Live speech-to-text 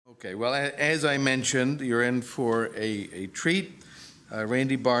Okay, well, as I mentioned, you're in for a treat.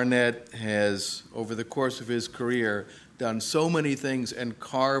 Randy Barnett has, over the course of his career, done so many things and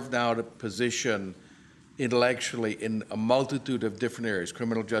carved out a position intellectually in a multitude of different areas: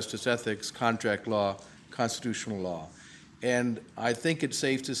 criminal justice, ethics, contract law, constitutional law. And I think it's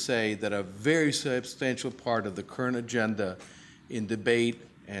safe to say that a very substantial part of the current agenda in debate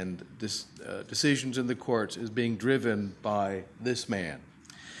and decisions in the courts is being driven by this man.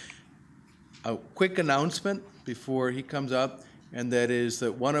 A quick announcement before he comes up, and that is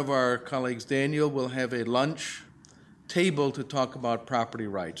that one of our colleagues, Daniel, will have a lunch table to talk about property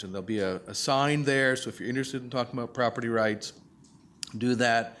rights, and there'll be a sign there, so if you're interested in talking about property rights, do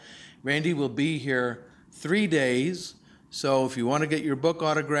that. Randy will be here 3 days, so if you want to get your book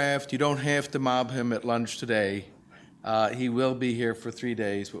autographed, you don't have to mob him at lunch today. He will be here for 3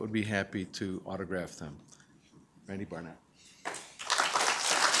 days, but would be happy to autograph them. Randy Barnett.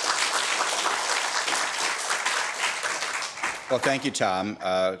 Well, thank you, Tom,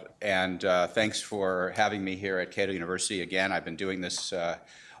 and thanks for having me here at Cato University again. I've been doing this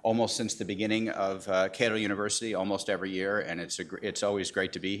almost since the beginning of Cato University, almost every year, and it's always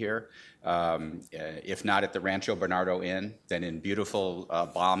great to be here. If not at the Rancho Bernardo Inn, then in beautiful,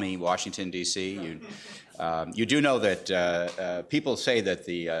 balmy Washington, D.C. You do know that people say that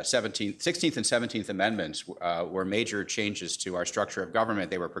the 16th and 17th Amendments were major changes to our structure of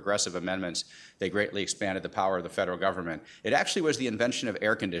government. They were progressive amendments. They greatly expanded the power of the federal government. It actually was the invention of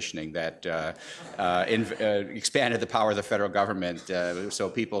air conditioning that expanded the power of the federal government. So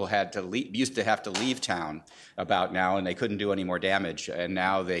people used to have to leave town about now, and they couldn't do any more damage. And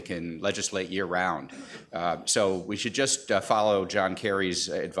now they can legislate year-round. So we should just follow John Kerry's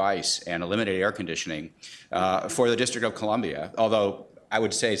advice and eliminate air conditioning for the District of Columbia, although I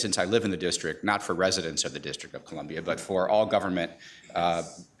would say, since I live in the district, not for residents of the District of Columbia, but for all government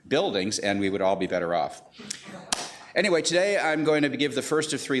buildings, and we would all be better off. Anyway, today I'm going to give the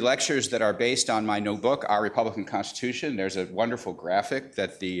first of 3 lectures that are based on my new book, Our Republican Constitution. There's a wonderful graphic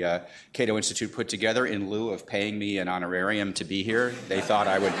that the Cato Institute put together in lieu of paying me an honorarium to be here. They thought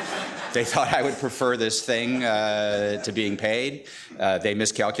I would prefer this thing to being paid. They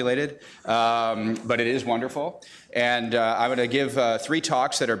miscalculated, but it is wonderful. And I'm going to give 3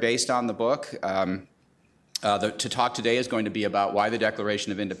 talks that are based on the book. To talk today is going to be about why the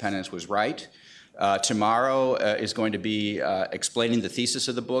Declaration of Independence was right. Tomorrow is going to be explaining the thesis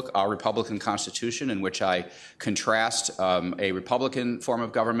of the book, Our Republican Constitution, in which I contrast a Republican form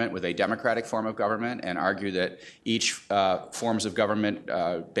of government with a Democratic form of government and argue that each forms of government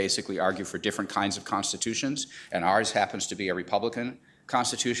basically argue for different kinds of constitutions, and ours happens to be a Republican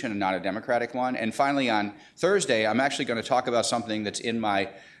Constitution and not a Democratic one. And finally, on Thursday, I'm actually going to talk about something that's in my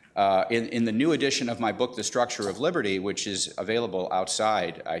in the new edition of my book, The Structure of Liberty, which is available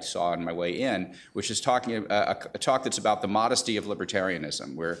outside, I saw on my way in, which is a talk that's about the modesty of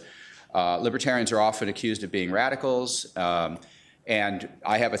libertarianism, where libertarians are often accused of being radicals, and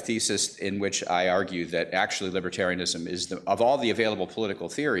I have a thesis in which I argue that actually libertarianism is, of all the available political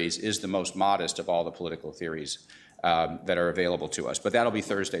theories, is the most modest of all the political theories that are available to us. But that'll be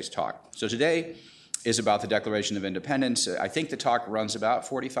Thursday's talk. So today is about the Declaration of Independence. I think the talk runs about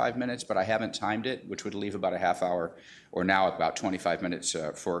 45 minutes, but I haven't timed it, which would leave about a half hour, or now about 25 minutes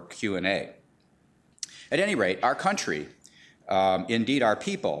for Q&A. At any rate, our country, indeed our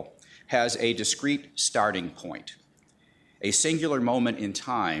people, has a discrete starting point, a singular moment in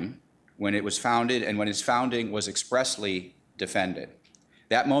time when it was founded and when its founding was expressly defended.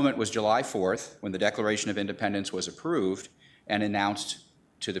 That moment was July 4th, when the Declaration of Independence was approved and announced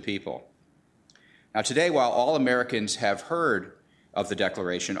to the people. Now today, while all Americans have heard of the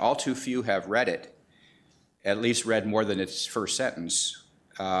Declaration, all too few have read it, at least read more than its first sentence.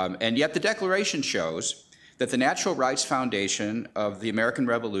 And yet the Declaration shows that the natural rights foundation of the American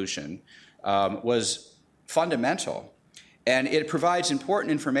Revolution was fundamental, and it provides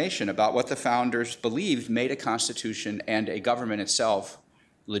important information about what the founders believed made a constitution and a government itself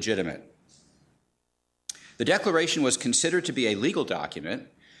legitimate. The Declaration was considered to be a legal document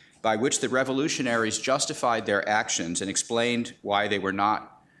by which the revolutionaries justified their actions and explained why they were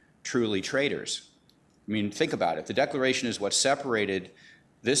not truly traitors. I mean, think about it. The Declaration is what separated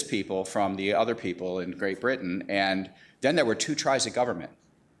this people from the other people in Great Britain, and then there were 2 tries of government.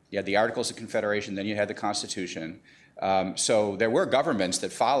 You had the Articles of Confederation, then you had the Constitution. So there were governments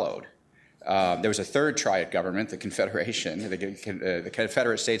that followed. There was a 3rd triad government, the Confederation, the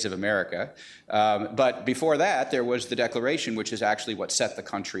Confederate States of America. But before that, there was the Declaration, which is actually what set the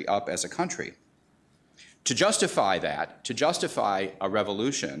country up as a country. To justify that, to justify a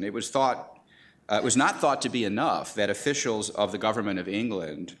revolution, it was thought it was not thought to be enough that officials of the government of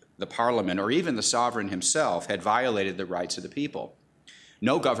England, the Parliament, or even the sovereign himself had violated the rights of the people.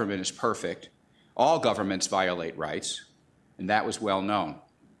 No government is perfect. All governments violate rights, and that was well known.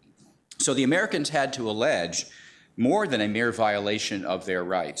 So the Americans had to allege more than a mere violation of their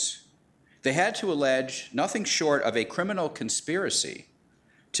rights. They had to allege nothing short of a criminal conspiracy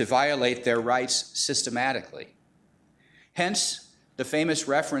to violate their rights systematically. Hence, the famous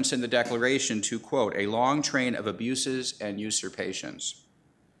reference in the Declaration to, quote, a long train of abuses and usurpations,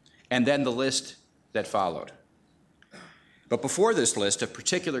 and then the list that followed. But before this list of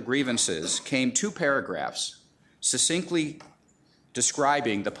particular grievances came 2 paragraphs succinctly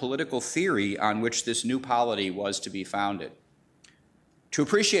describing the political theory on which this new polity was to be founded. To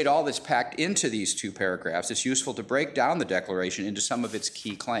appreciate all that's packed into these 2 paragraphs, it's useful to break down the Declaration into some of its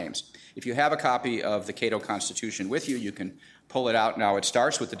key claims. If you have a copy of the Cato Constitution with you, you can pull it out now. It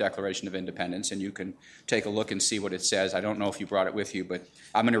starts with the Declaration of Independence, and you can take a look and see what it says. I don't know if you brought it with you, but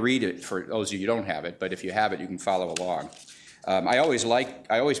I'm going to read it for those of you who don't have it, but if you have it, you can follow along. I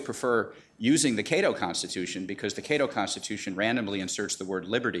always prefer using the Cato Constitution because the Cato Constitution randomly inserts the word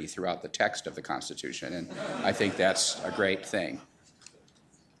liberty throughout the text of the Constitution, and I think that's a great thing.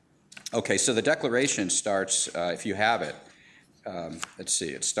 Okay, so the Declaration starts, if you have it, let's see,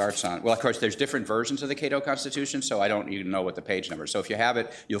 it starts on, well, of course, there's different versions of the Cato Constitution, so I don't even know what the page number is. So if you have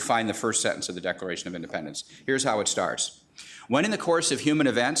it, you'll find the first sentence of the Declaration of Independence. Here's how it starts. When in the course of human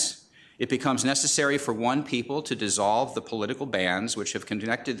events, it becomes necessary for one people to dissolve the political bands which have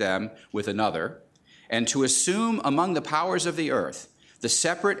connected them with another, and to assume among the powers of the earth the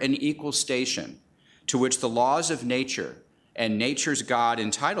separate and equal station to which the laws of nature and nature's God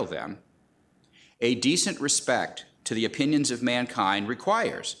entitle them, a decent respect to the opinions of mankind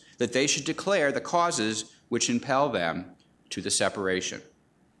requires that they should declare the causes which impel them to the separation.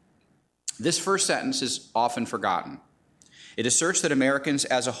 This first sentence is often forgotten. It asserts that Americans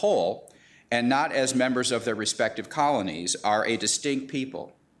as a whole, and not as members of their respective colonies, are a distinct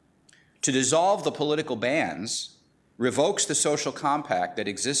people. To dissolve the political bands revokes the social compact that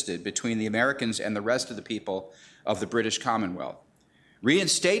existed between the Americans and the rest of the people of the British Commonwealth,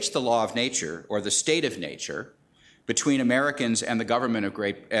 reinstates the law of nature, or the state of nature, between Americans and the government of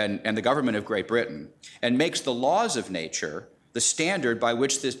Great Britain, and makes the laws of nature the standard by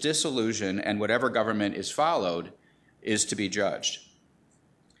which this dissolution and whatever government is followed is to be judged.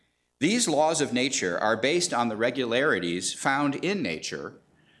 These laws of nature are based on the regularities found in nature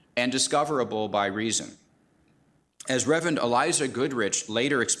and discoverable by reason. As Reverend Eliza Goodrich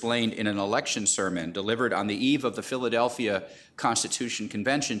later explained in an election sermon delivered on the eve of the Philadelphia Constitution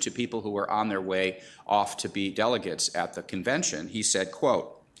Convention to people who were on their way off to be delegates at the convention, he said,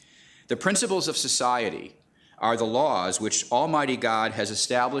 quote, "The principles of society are the laws which Almighty God has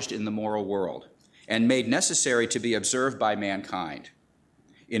established in the moral world and made necessary to be observed by mankind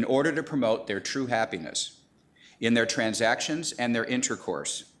in order to promote their true happiness in their transactions and their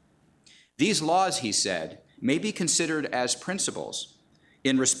intercourse. These laws," he said, "may be considered as principles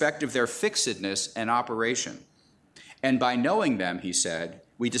in respect of their fixedness and operation. And by knowing them," he said,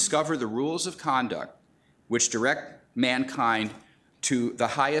 "we discover the rules of conduct which direct mankind to the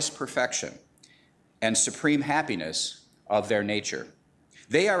highest perfection and supreme happiness of their nature.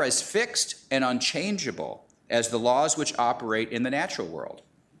 They are as fixed and unchangeable as the laws which operate in the natural world.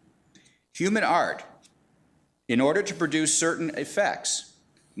 Human art, in order to produce certain effects,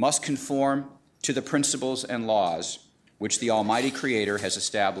 must conform to the principles and laws which the Almighty Creator has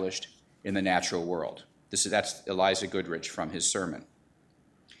established in the natural world." That's Eliza Goodrich from his sermon.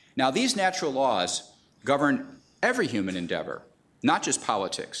 Now, these natural laws govern every human endeavor, not just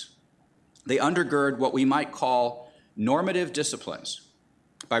politics. They undergird what we might call normative disciplines,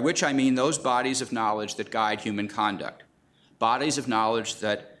 by which I mean those bodies of knowledge that guide human conduct, bodies of knowledge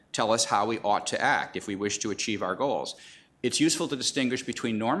that tell us how we ought to act if we wish to achieve our goals. It's useful to distinguish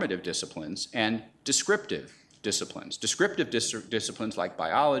between normative disciplines and descriptive disciplines. Descriptive disciplines like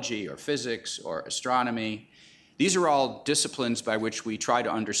biology or physics or astronomy, these are all disciplines by which we try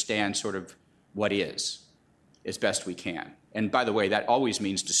to understand sort of what is as best we can. And by the way, that always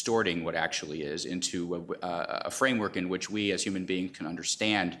means distorting what actually is into a framework in which we as human beings can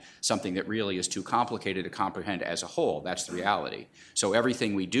understand something that really is too complicated to comprehend as a whole. That's the reality. So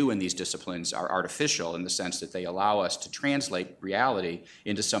everything we do in these disciplines are artificial in the sense that they allow us to translate reality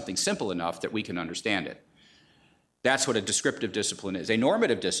into something simple enough that we can understand it. That's what a descriptive discipline is. A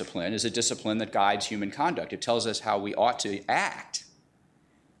normative discipline is a discipline that guides human conduct. It tells us how we ought to act.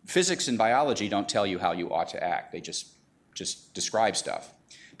 Physics and biology don't tell you how you ought to act. They just describe stuff.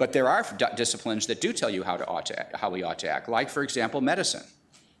 But there are disciplines that do tell you how we ought to act, like, for example, medicine.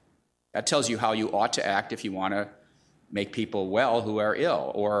 That tells you how you ought to act if you want to make people well who are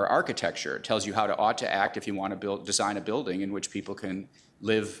ill. Or architecture, it tells you how to ought to act if you want to design a building in which people can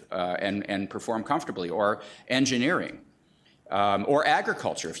live and perform comfortably. Or engineering. Or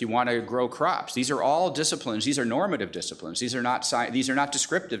agriculture, if you want to grow crops. These are all disciplines. These are normative disciplines. These are not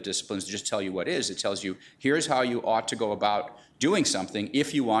descriptive disciplines to just tell you what is. It tells you, here's how you ought to go about doing something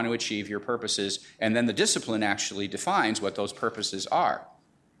if you want to achieve your purposes, and then the discipline actually defines what those purposes are.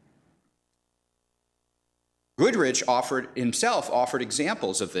 Goodrich himself offered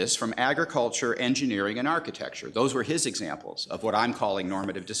examples of this from agriculture, engineering, and architecture. Those were his examples of what I'm calling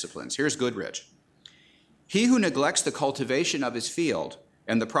normative disciplines. Here's Goodrich. He who neglects the cultivation of his field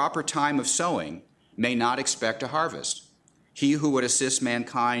and the proper time of sowing may not expect a harvest. He who would assist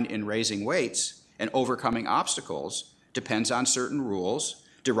mankind in raising weights and overcoming obstacles depends on certain rules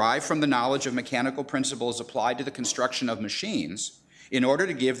derived from the knowledge of mechanical principles applied to the construction of machines in order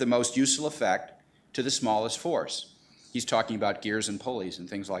to give the most useful effect to the smallest force. He's talking about gears and pulleys and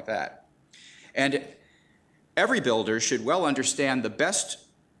things like that. And every builder should well understand the best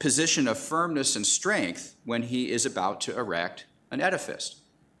position of firmness and strength when he is about to erect an edifice.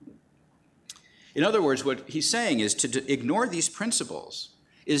 In other words, what he's saying is to ignore these principles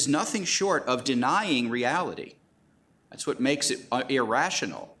is nothing short of denying reality. That's what makes it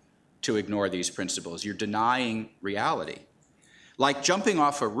irrational to ignore these principles. You're denying reality. Like jumping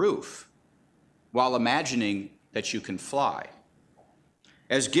off a roof while imagining that you can fly.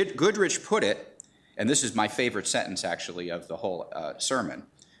 As Goodrich put it, and this is my favorite sentence actually of the whole sermon,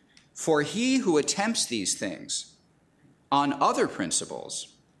 for he who attempts these things on other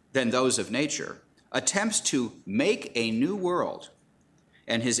principles than those of nature attempts to make a new world,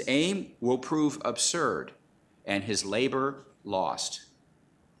 and his aim will prove absurd and his labor lost.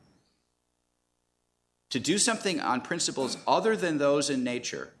 To do something on principles other than those in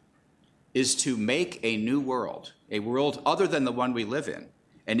nature is to make a new world, a world other than the one we live in.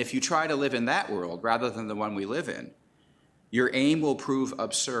 And if you try to live in that world rather than the one we live in, your aim will prove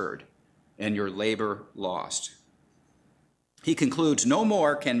absurd and your labor lost. He concludes, no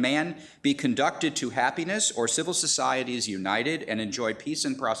more can man be conducted to happiness or civil societies united and enjoy peace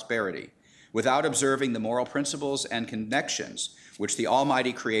and prosperity without observing the moral principles and connections which the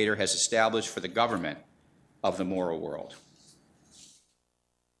Almighty Creator has established for the government of the moral world.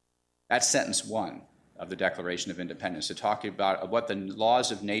 That's sentence 1 of the Declaration of Independence, to talk about what the laws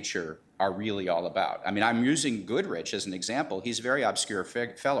of nature are really all about. I mean, I'm using Goodrich as an example. He's a very obscure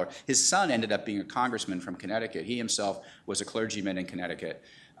fellow. His son ended up being a congressman from Connecticut. He himself was a clergyman in Connecticut.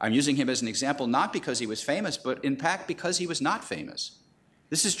 I'm using him as an example not because he was famous, but in fact because he was not famous.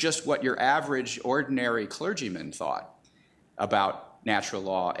 This is just what your average, ordinary clergyman thought about natural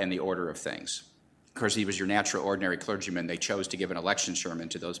law and the order of things. Of course, he was your natural, ordinary clergyman. They chose to give an election sermon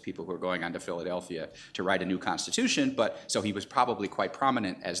to those people who were going on to Philadelphia to write a new constitution, so he was probably quite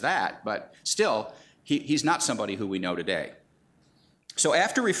prominent as that, but still, he's not somebody who we know today. So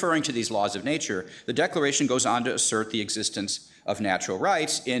after referring to these laws of nature, the Declaration goes on to assert the existence of natural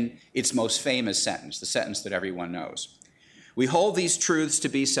rights in its most famous sentence, the sentence that everyone knows. We hold these truths to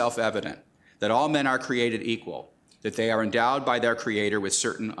be self-evident, that all men are created equal, that they are endowed by their Creator with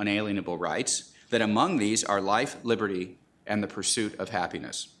certain unalienable rights, that among these are life, liberty, and the pursuit of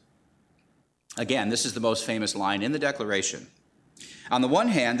happiness. Again, this is the most famous line in the Declaration. On the one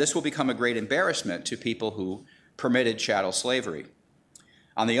hand, this will become a great embarrassment to people who permitted chattel slavery.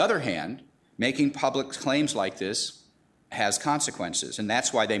 On the other hand, making public claims like this has consequences, and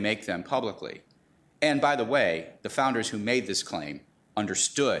that's why they make them publicly. And by the way, the founders who made this claim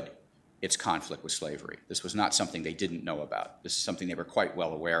understood its conflict with slavery. This was not something they didn't know about. This is something they were quite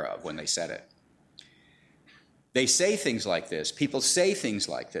well aware of when they said it. They say things like this, people say things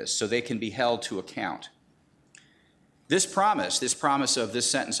like this, so they can be held to account. This promise of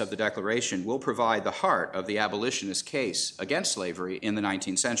this sentence of the Declaration will provide the heart of the abolitionist case against slavery in the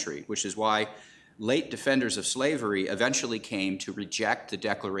 19th century, which is why late defenders of slavery eventually came to reject the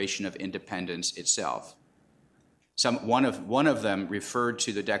Declaration of Independence itself. One of them referred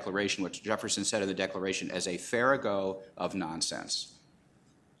to the Declaration, which Jefferson said of the Declaration, as a farrago of nonsense.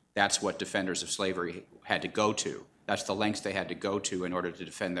 That's what defenders of slavery had to go to. That's the lengths they had to go to in order to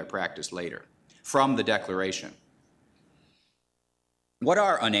defend their practice later, from the Declaration. What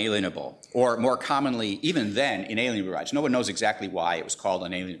are unalienable, or more commonly, even then, inalienable rights? No one knows exactly why it was called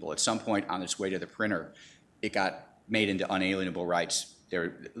unalienable. At some point on its way to the printer, it got made into unalienable rights.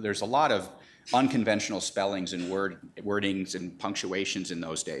 There's a lot of unconventional spellings and wordings and punctuations in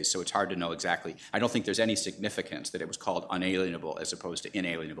those days, so it's hard to know exactly. I don't think there's any significance that it was called unalienable as opposed to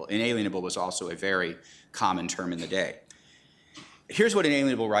inalienable. Inalienable was also a very common term in the day. Here's what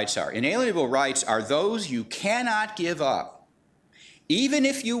inalienable rights are. Inalienable rights are those you cannot give up, even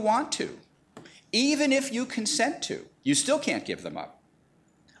if you want to, even if you consent to. You still can't give them up.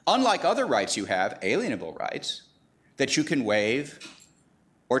 Unlike other rights you have, alienable rights, that you can waive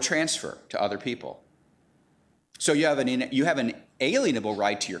or transfer to other people. So you have an alienable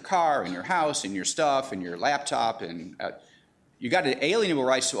right to your car and your house and your stuff and your laptop, and you got alienable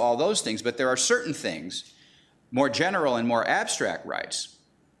rights to all those things, but there are certain things, more general and more abstract rights,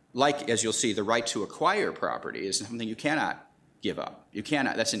 like, as you'll see, the right to acquire property is something you cannot give up. You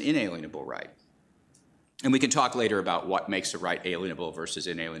cannot, that's an inalienable right. And we can talk later about what makes a right alienable versus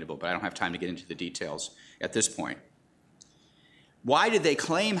inalienable, but I don't have time to get into the details at this point. Why did they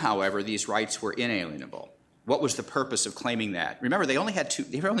claim, however, these rights were inalienable? What was the purpose of claiming that? Remember, they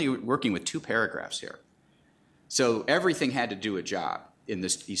were only working with 2 paragraphs here. So everything had to do a job in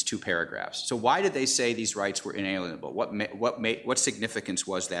these 2 paragraphs. So why did they say these rights were inalienable? What significance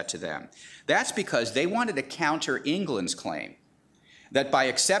was that to them? That's because they wanted to counter England's claim that by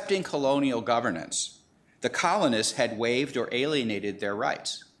accepting colonial governance, the colonists had waived or alienated their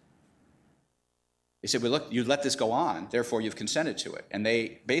rights. They said, well, look, you let this go on, therefore you've consented to it. And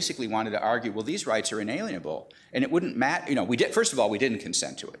they basically wanted to argue, well, these rights are inalienable, and it wouldn't matter. First of all, we didn't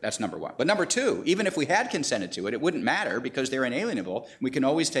consent to it. That's number one. But number two, even if we had consented to it, it wouldn't matter because they're inalienable. We can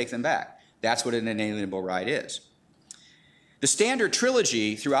always take them back. That's what an inalienable right is. The standard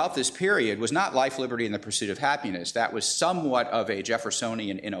trilogy throughout this period was not life, liberty, and the pursuit of happiness. That was somewhat of a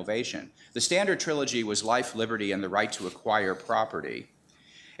Jeffersonian innovation. The standard trilogy was life, liberty, and the right to acquire property.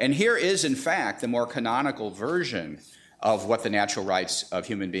 And here is, in fact, the more canonical version of what the natural rights of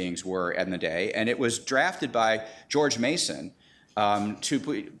human beings were in the day. And it was drafted by George Mason to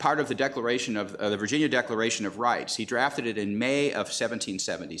be part of the Declaration of the Virginia Declaration of Rights. He drafted it in May of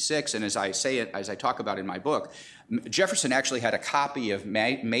 1776. And as I talk about in my book, Jefferson actually had a copy of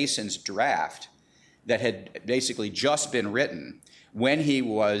Mason's draft that had basically just been written when he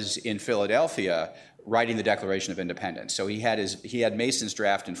was in Philadelphia writing the Declaration of Independence. So he had Mason's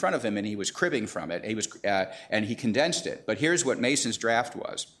draft in front of him, and he was cribbing from it. And he condensed it. But here's what Mason's draft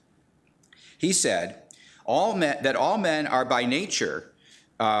was. He said, that all men are by nature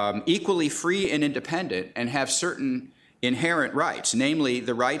equally free and independent and have certain inherent rights, namely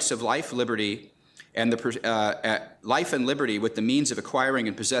the rights of life, liberty, and life and liberty with the means of acquiring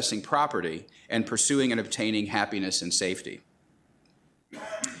and possessing property and pursuing and obtaining happiness and safety.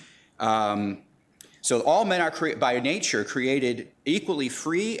 So all men are by nature created equally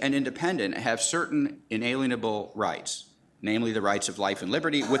free and independent and have certain inalienable rights, namely the rights of life and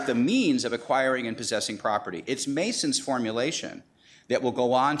liberty with the means of acquiring and possessing property. It's Mason's formulation that will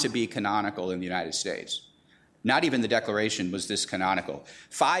go on to be canonical in the United States. Not even the Declaration was this canonical.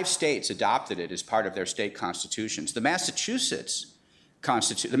 5 states adopted it as part of their state constitutions. The Massachusetts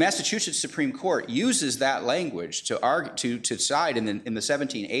Supreme Court uses that language to decide in the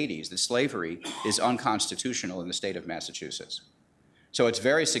 1780s that slavery is unconstitutional in the state of Massachusetts. So it's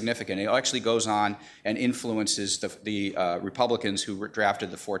very significant. It actually goes on and influences the Republicans who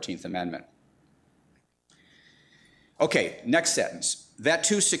drafted the 14th Amendment. Okay, next sentence. That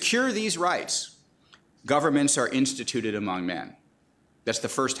to secure these rights, governments are instituted among men. That's the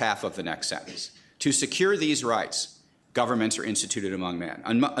first half of the next sentence. To secure these rights, governments are instituted among men.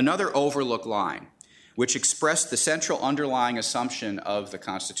 Another overlooked line, which expressed the central underlying assumption of the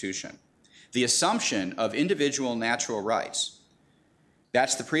Constitution. The assumption of individual natural rights.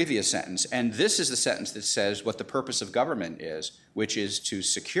 That's the previous sentence. And this is the sentence that says what the purpose of government is, which is to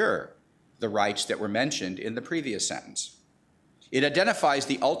secure the rights that were mentioned in the previous sentence. It identifies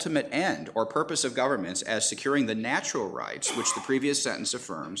the ultimate end or purpose of governments as securing the natural rights, which the previous sentence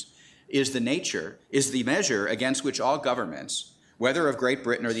affirms, is the measure against which all governments, whether of Great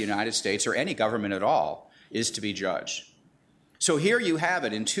Britain or the United States or any government at all, is to be judged. So here you have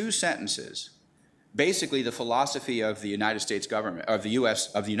it in 2 sentences, basically the philosophy of the United States government, of the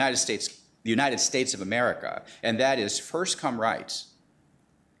United States of America, and that is first come rights,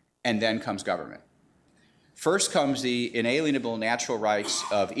 and then comes government. First comes the inalienable natural rights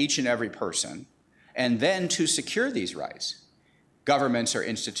of each and every person, and then to secure these rights, governments are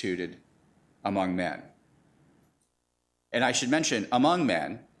instituted among men. And I should mention among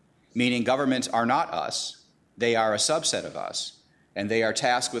men, meaning governments are not us, they are a subset of us, and they are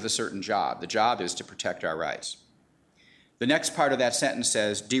tasked with a certain job. The job is to protect our rights. The next part of that sentence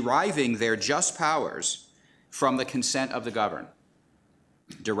says, deriving their just powers from the consent of the governed.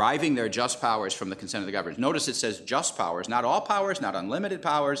 Deriving their just powers from the consent of the governed. Notice it says just powers, not all powers, not unlimited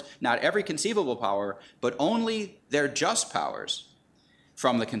powers, not every conceivable power, but only their just powers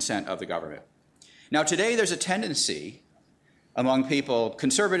from the consent of the government. Now today there's a tendency among people,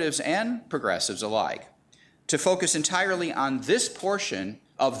 conservatives and progressives alike, to focus entirely on this portion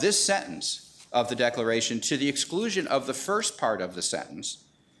of this sentence of the Declaration to the exclusion of the first part of the sentence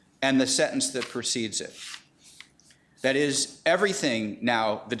and the sentence that precedes it. That is, everything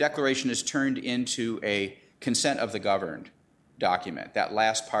now, the Declaration is turned into a consent of the governed document, that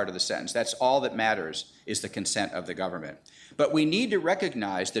last part of the sentence. That's all that matters, is the consent of the government. But we need to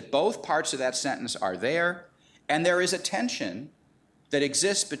recognize that both parts of that sentence are there, and there is a tension that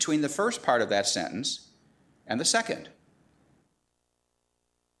exists between the first part of that sentence and the second.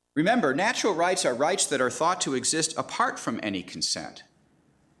 Remember, natural rights are rights that are thought to exist apart from any consent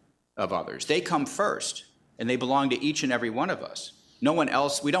of others. They come first, and they belong to each and every one of us. No one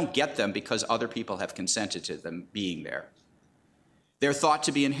else, we don't get them because other people have consented to them being there. They're thought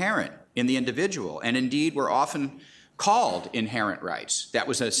to be inherent in the individual, and indeed were often called inherent rights. That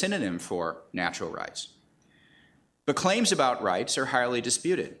was a synonym for natural rights. But claims about rights are highly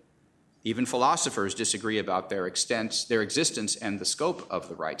disputed. Even philosophers disagree about their extent, their existence, and the scope of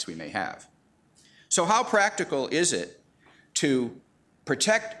the rights we may have. So how practical is it to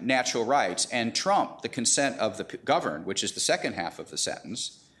protect natural rights and trump the consent of the governed, which is the second half of the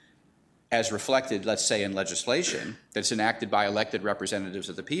sentence, as reflected, let's say, in legislation that's enacted by elected representatives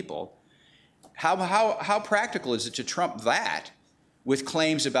of the people? How practical is it to trump that with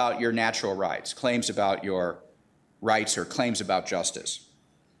claims about your natural rights, claims about your rights, or claims about justice?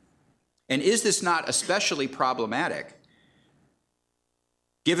 And is this not especially problematic,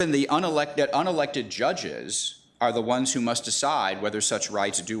 given that unelected judges are the ones who must decide whether such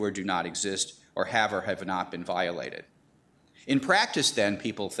rights do or do not exist, or have not been violated? In practice, then,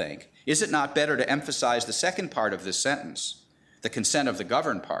 people think, is it not better to emphasize the second part of this sentence, the consent of the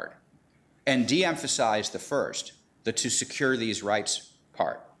governed part, and de-emphasize the first, the to secure these rights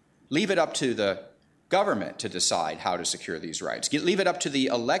part? Leave it up to the government to decide how to secure these rights. Leave it up to the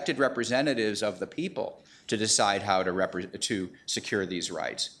elected representatives of the people to decide how to secure these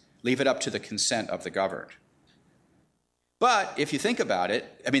rights. Leave it up to the consent of the governed. But if you think about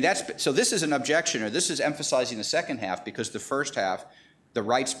it, I mean, so this is an objection, or this is emphasizing the second half, because the first half, the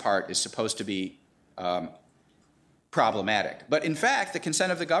rights part, is supposed to be problematic. But in fact, the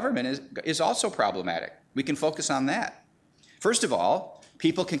consent of the government is also problematic. We can focus on that. First of all,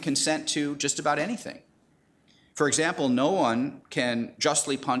 people can consent to just about anything. For example, no one can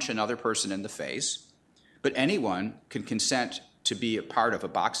justly punch another person in the face, but anyone can consent to be a part of a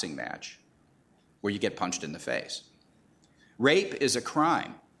boxing match where you get punched in the face. Rape is a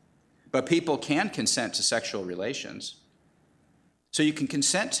crime, but people can consent to sexual relations. So you can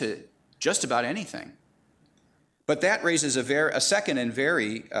consent to just about anything. But that raises a second and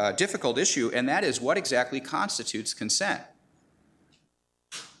very difficult issue, and that is what exactly constitutes consent,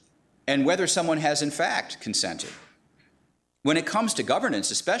 and whether someone has in fact consented. When it comes to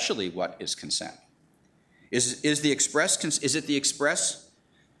governance, especially, what is consent? Is it the express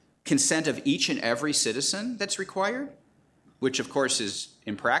consent of each and every citizen that's required? Which, of course, is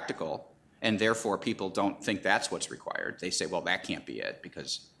impractical, and therefore people don't think that's what's required. They say, well, that can't be it,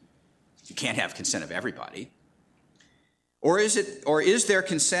 because you can't have consent of everybody. Or is there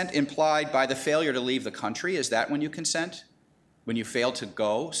consent implied by the failure to leave the country? Is that when you consent? When you fail to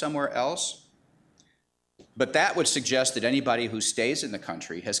go somewhere else? But that would suggest that anybody who stays in the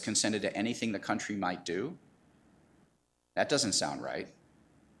country has consented to anything the country might do. That doesn't sound right.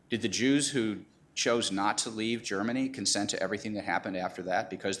 Did the Jews who chose not to leave Germany consent to everything that happened after that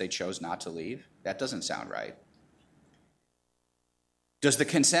because they chose not to leave? That doesn't sound right. Does the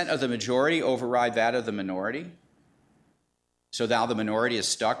consent of the majority override that of the minority? So now the minority is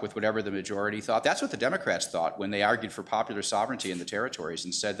stuck with whatever the majority thought. That's what the Democrats thought when they argued for popular sovereignty in the territories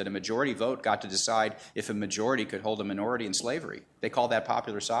and said that a majority vote got to decide if a majority could hold a minority in slavery. They called that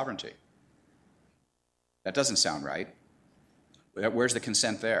popular sovereignty. That doesn't sound right. Where's the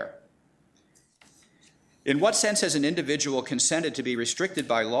consent there? In what sense has an individual consented to be restricted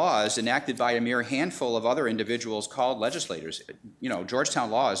by laws enacted by a mere handful of other individuals called legislators? You know,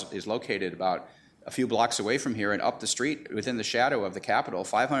 Georgetown Law is located about a few blocks away from here, and up the street within the shadow of the Capitol,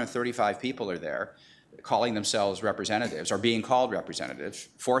 535 people are there calling themselves representatives, or being called representatives,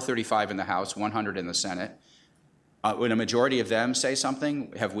 435 in the House, 100 in the Senate. When a majority of them say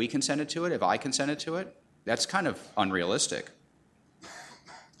something, have we consented to it? Have I consented to it? That's kind of unrealistic.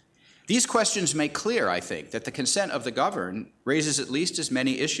 These questions make clear, I think, that the consent of the governed raises at least as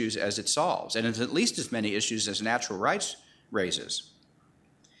many issues as it solves, and at least as many issues as natural rights raises.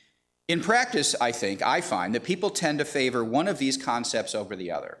 In practice, I find that people tend to favor one of these concepts over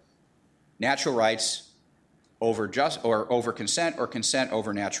the other. Natural rights over consent or consent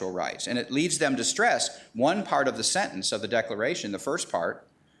over natural rights. And it leads them to stress one part of the sentence of the Declaration, the first part,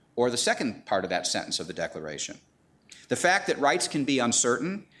 or the second part of that sentence of the Declaration. The fact that rights can be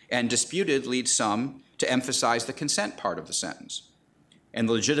uncertain and disputed leads some to emphasize the consent part of the sentence and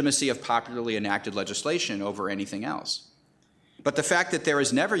the legitimacy of popularly enacted legislation over anything else. But the fact that there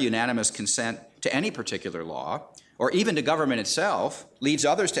is never unanimous consent to any particular law, or even to government itself, leads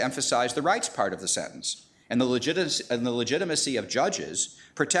others to emphasize the rights part of the sentence and the legitimacy of judges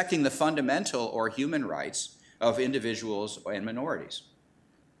protecting the fundamental or human rights of individuals and minorities.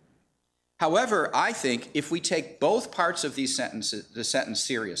 However, I think if we take both parts of the sentence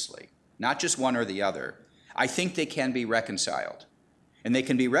seriously, not just one or the other, I think they can be reconciled. And they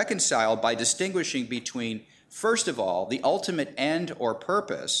can be reconciled by distinguishing between, first of all, the ultimate end or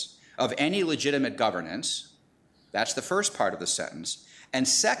purpose of any legitimate governance. That's the first part of the sentence. And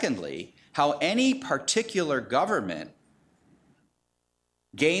secondly, how any particular government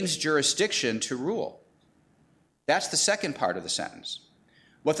gains jurisdiction to rule. That's the second part of the sentence.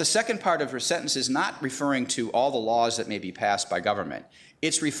 What the second part of her sentence is not referring to all the laws that may be passed by government.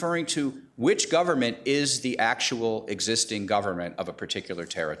 It's referring to which government is the actual existing government of a particular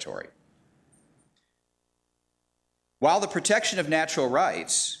territory. While the protection of natural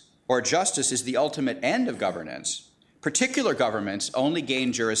rights or justice is the ultimate end of governance, particular governments only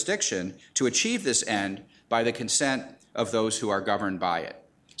gain jurisdiction to achieve this end by the consent of those who are governed by it.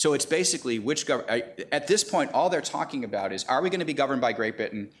 So it's basically at this point, all they're talking about is, are we going to be governed by Great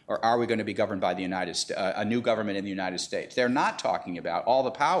Britain or are we going to be governed by a new government in the United States? They're not talking about all the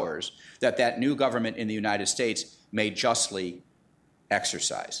powers that new government in the United States may justly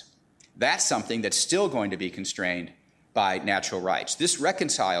exercise. That's something that's still going to be constrained by natural rights. This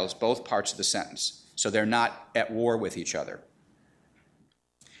reconciles both parts of the sentence, so they're not at war with each other.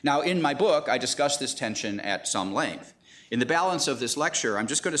 Now, in my book, I discuss this tension at some length. In the balance of this lecture, I'm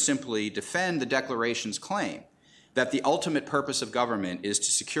just going to simply defend the Declaration's claim that the ultimate purpose of government is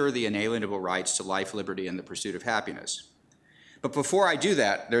to secure the inalienable rights to life, liberty, and the pursuit of happiness. But before I do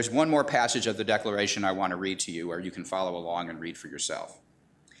that, there's one more passage of the Declaration I want to read to you, or you can follow along and read for yourself.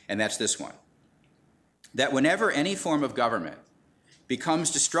 And that's this one. That whenever any form of government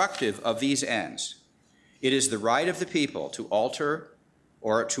becomes destructive of these ends, it is the right of the people to alter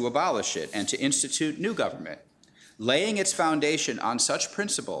or to abolish it and to institute new government, laying its foundation on such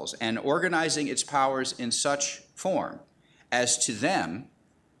principles and organizing its powers in such form as to them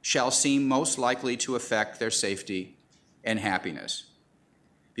shall seem most likely to affect their safety and happiness.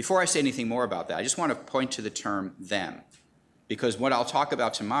 Before I say anything more about that, I just want to point to the term them, because what I'll talk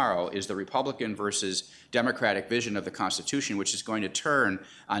about tomorrow is the Republican versus Democratic vision of the Constitution, which is going to turn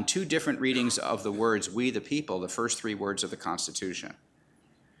on two different readings of the words "we the people," the first three words of the Constitution.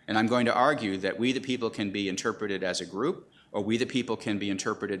 And I'm going to argue that we the people can be interpreted as a group, or we the people can be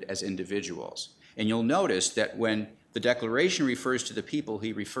interpreted as individuals. And you'll notice that when the Declaration refers to the people,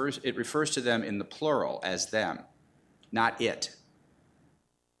 it refers to them in the plural as them, not it.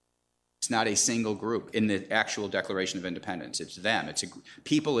 It's not a single group in the actual Declaration of Independence. It's them.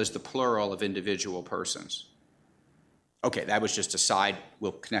 People is the plural of individual persons. Okay, that was just a side.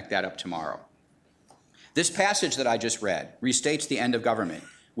 We'll connect that up tomorrow. This passage that I just read restates the end of government,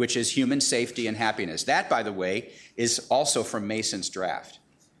 which is human safety and happiness. That, by the way, is also from Mason's draft.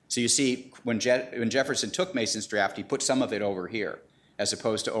 So you see, when Jefferson took Mason's draft, he put some of it over here as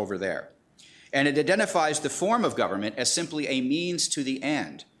opposed to over there. And it identifies the form of government as simply a means to the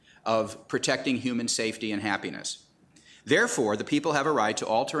end of protecting human safety and happiness. Therefore, the people have a right to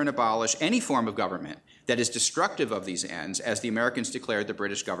alter and abolish any form of government that is destructive of these ends, as the Americans declared the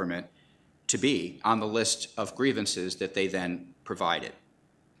British government to be on the list of grievances that they then provided.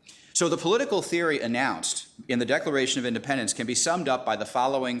 So the political theory announced in the Declaration of Independence can be summed up by the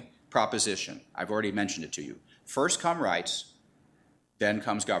following proposition. I've already mentioned it to you. First come rights, then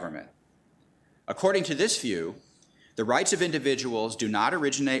comes government. According to this view, the rights of individuals do not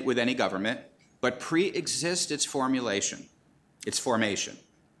originate with any government, but pre-exist its formation.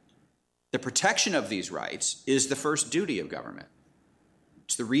 The protection of these rights is the first duty of government.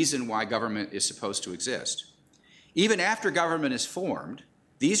 It's the reason why government is supposed to exist. Even after government is formed,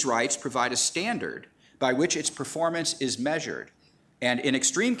 these rights provide a standard by which its performance is measured, and in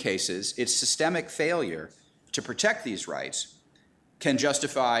extreme cases, its systemic failure to protect these rights can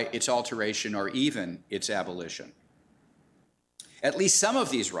justify its alteration or even its abolition. At least some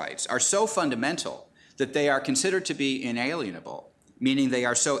of these rights are so fundamental that they are considered to be inalienable, meaning they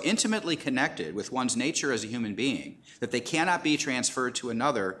are so intimately connected with one's nature as a human being that they cannot be transferred to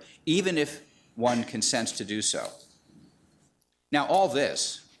another, even if one consents to do so. Now, all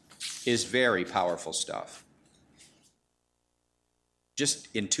this is very powerful stuff. just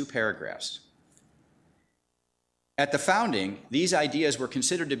in 2 paragraphs. At the founding, these ideas were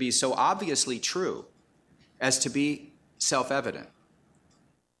considered to be so obviously true as to be self-evident.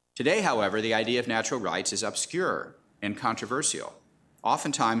 Today, however, the idea of natural rights is obscure and controversial.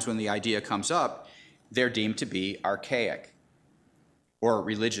 Oftentimes, when the idea comes up, they're deemed to be archaic or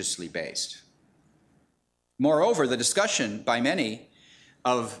religiously based. Moreover, the discussion by many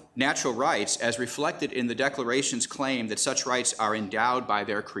of natural rights, as reflected in the Declaration's claim that such rights are endowed by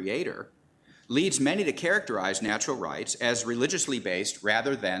their Creator, leads many to characterize natural rights as religiously based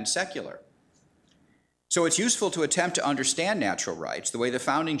rather than secular. So it's useful to attempt to understand natural rights the way the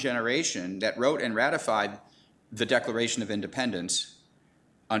founding generation that wrote and ratified the Declaration of Independence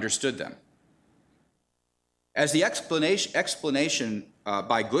understood them. As the explanation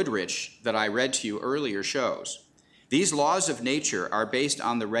by Goodrich that I read to you earlier shows, these laws of nature are based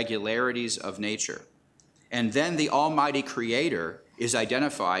on the regularities of nature, and then the Almighty Creator is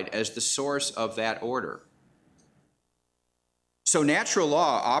identified as the source of that order. So natural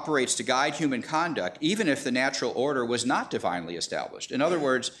law operates to guide human conduct even if the natural order was not divinely established. In other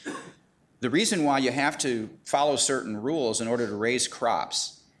words, the reason why you have to follow certain rules in order to raise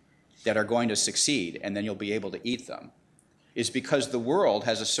crops that are going to succeed and then you'll be able to eat them is because the world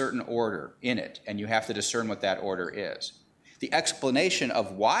has a certain order in it, and you have to discern what that order is. The explanation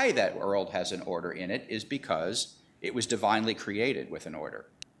of why that world has an order in it is because it was divinely created with an order.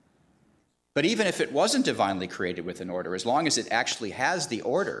 But even if it wasn't divinely created with an order, as long as it actually has the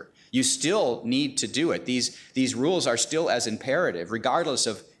order, you still need to do it. These rules are still as imperative, regardless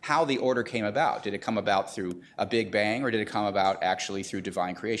of how the order came about. Did it come about through a big bang, or did it come about actually through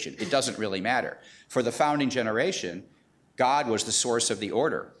divine creation? It doesn't really matter. For the founding generation, God was the source of the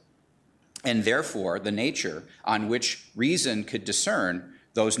order, and therefore the nature on which reason could discern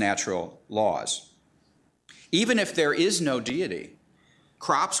those natural laws. Even if there is no deity,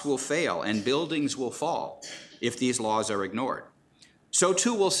 crops will fail and buildings will fall if these laws are ignored. So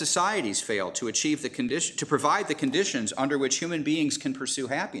too will societies fail to achieve to provide the conditions under which human beings can pursue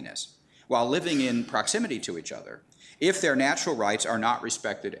happiness while living in proximity to each other if their natural rights are not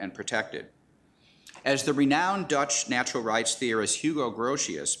respected and protected. As the renowned Dutch natural rights theorist Hugo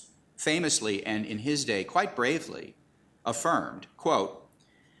Grotius famously and in his day quite bravely affirmed, quote,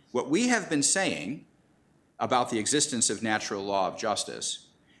 "What we have been saying about the existence of natural law of justice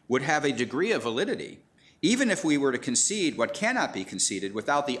would have a degree of validity even if we were to concede what cannot be conceded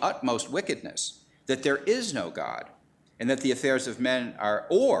without the utmost wickedness, that there is no God, and that the affairs of men are,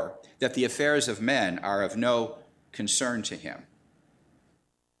 or that the affairs of men are of no concern to him,"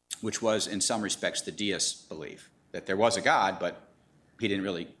 which was in some respects the deist belief, that there was a God, but he didn't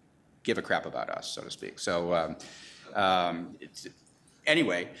really give a crap about us, so to speak. So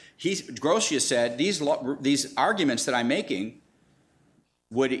anyway, Grotius said, these arguments that I'm making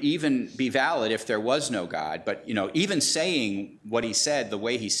would even be valid if there was no God, but even saying what he said the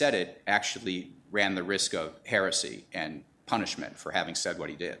way he said it actually ran the risk of heresy and punishment for having said what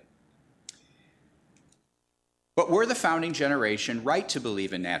he did. But were the founding generation right to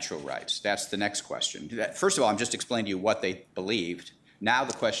believe in natural rights? That's the next question. First of all, I'm just explaining to you what they believed. Now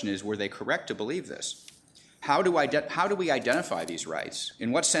the question is, were they correct to believe this? How do we identify these rights?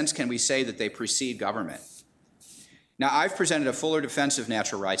 In what sense can we say that they precede government? Now, I've presented a fuller defense of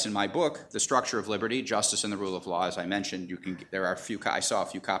natural rights in my book, The Structure of Liberty, Justice and the Rule of Law. As I mentioned, I saw a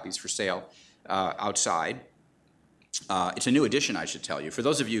few copies for sale outside. It's a new edition, I should tell you. For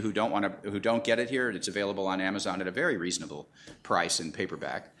those of you who don't get it here, it's available on Amazon at a very reasonable price in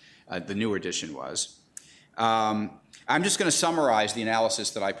paperback. The newer edition was. I'm just going to summarize the analysis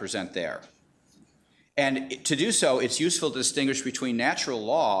that I present there. And to do so, it's useful to distinguish between natural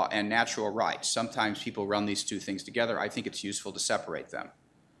law and natural rights. Sometimes people run these two things together. I think it's useful to separate them.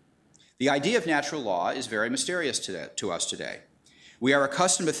 The idea of natural law is very mysterious to us today. We are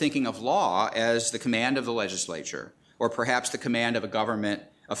accustomed to thinking of law as the command of the legislature, or perhaps the command of a government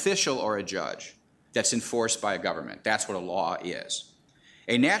official or a judge that's enforced by a government. That's what a law is.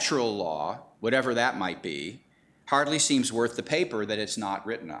 A natural law, whatever that might be, hardly seems worth the paper that it's not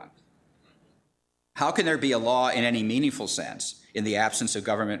written on. How can there be a law in any meaningful sense in the absence of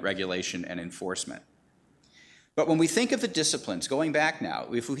government regulation and enforcement? But when we think of the disciplines, going back now,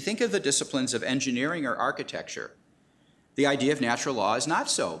 if we think of the disciplines of engineering or architecture, the idea of natural law is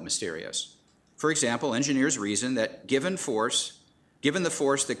not so mysterious. For example, engineers reason that given the force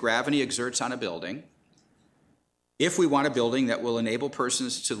that gravity exerts on a building, if we want a building that will enable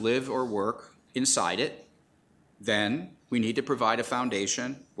persons to live or work inside it, then we need to provide a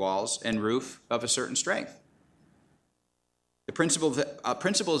foundation, walls, and roof of a certain strength. The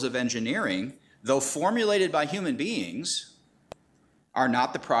principles of engineering, though formulated by human beings, are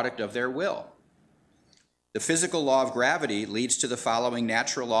not the product of their will. The physical law of gravity leads to the following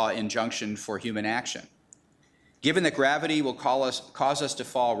natural law injunction for human action. Given that gravity will cause us to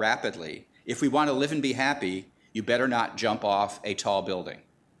fall rapidly, if we want to live and be happy, you better not jump off a tall building.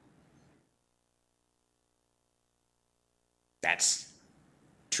 That's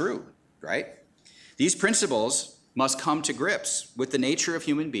true, right? These principles must come to grips with the nature of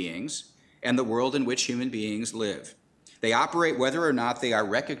human beings and the world in which human beings live. They operate whether or not they are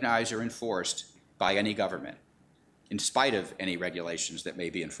recognized or enforced by any government, in spite of any regulations that may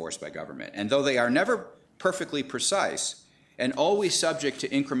be enforced by government. And though they are never perfectly precise and always subject to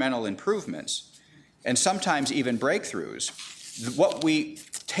incremental improvements, and sometimes even breakthroughs, what we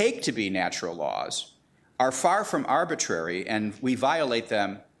take to be natural laws are far from arbitrary, and we violate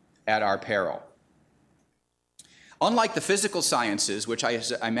them at our peril. Unlike the physical sciences, which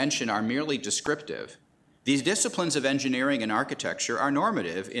I mentioned are merely descriptive, these disciplines of engineering and architecture are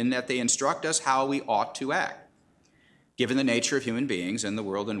normative in that they instruct us how we ought to act, given the nature of human beings and the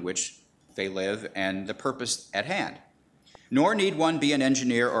world in which they live and the purpose at hand. Nor need one be an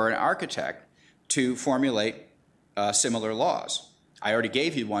engineer or an architect to formulate similar laws. I already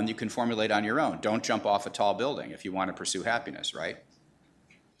gave you one you can formulate on your own. Don't jump off a tall building if you want to pursue happiness, right?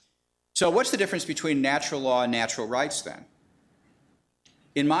 So what's the difference between natural law and natural rights then?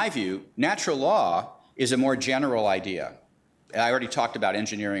 In my view, natural law is a more general idea. I already talked about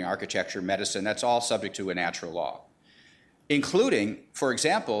engineering, architecture, medicine. That's all subject to a natural law, including, for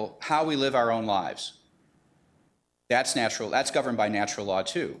example, how we live our own lives. That's natural. That's governed by natural law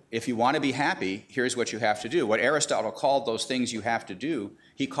too. If you want to be happy, here's what you have to do. What Aristotle called those things you have to do,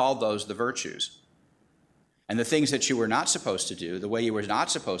 he called those the virtues. And the things that you were not supposed to do, the way you were not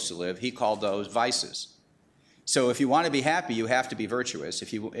supposed to live, he called those vices. So if you want to be happy, you have to be virtuous.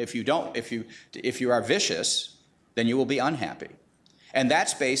 If you are vicious, then you will be unhappy. And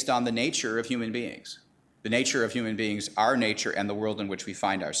that's based on the nature of human beings. The nature of human beings, our nature, and the world in which we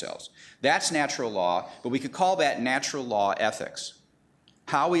find ourselves. That's natural law, but we could call that natural law ethics.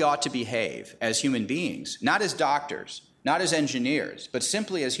 How we ought to behave as human beings, not as doctors, not as engineers, but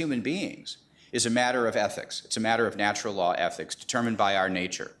simply as human beings, is a matter of ethics. It's a matter of natural law ethics determined by our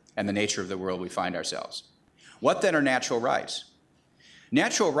nature and the nature of the world we find ourselves. What then are natural rights?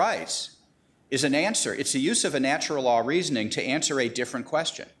 Natural rights is an answer. It's the use of a natural law reasoning to answer a different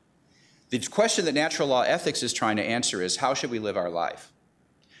question. The question that natural law ethics is trying to answer is, how should we live our life?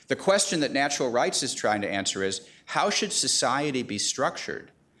 The question that natural rights is trying to answer is, how should society be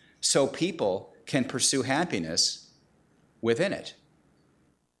structured so people can pursue happiness within it?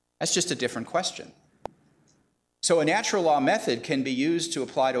 That's just a different question. So a natural law method can be used to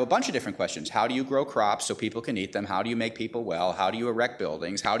apply to a bunch of different questions. How do you grow crops so people can eat them? How do you make people well? How do you erect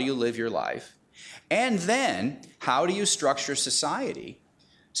buildings? How do you live your life? And then, how do you structure society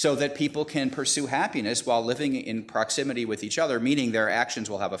so that people can pursue happiness while living in proximity with each other, meaning their actions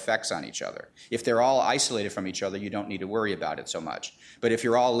will have effects on each other. If they're all isolated from each other, you don't need to worry about it so much. But if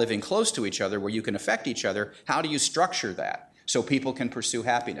you're all living close to each other where you can affect each other, how do you structure that so people can pursue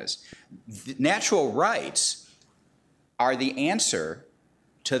happiness? Natural rights are the answer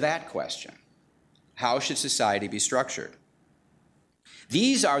to that question. How should society be structured?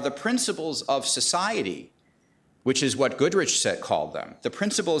 These are the principles of society, which is what Goodrich called them, the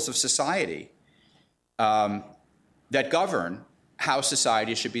principles of society that govern how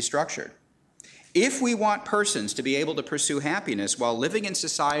society should be structured. If we want persons to be able to pursue happiness while living in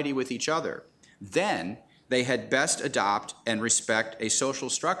society with each other, then they had best adopt and respect a social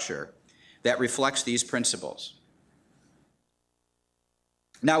structure that reflects these principles.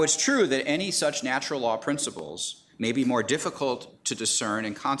 Now, it's true that any such natural law principles may be more difficult to discern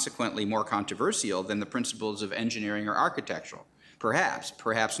and consequently more controversial than the principles of engineering or architectural. Perhaps,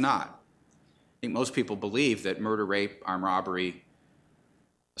 perhaps not. I think most people believe that murder, rape, armed robbery,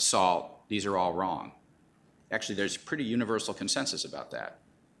 assault, these are all wrong. Actually, there's pretty universal consensus about that.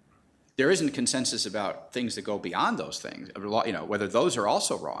 There isn't consensus about things that go beyond those things, whether those are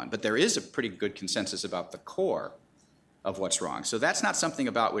also wrong, but there is a pretty good consensus about the core of what's wrong. So that's not something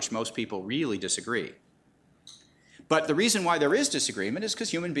about which most people really disagree. But the reason why there is disagreement is because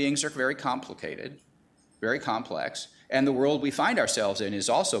human beings are very complicated, very complex, and the world we find ourselves in is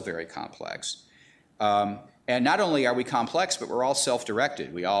also very complex. And not only are we complex, but we're all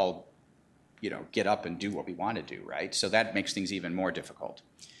self-directed. We all, get up and do what we want to do, right? So that makes things even more difficult.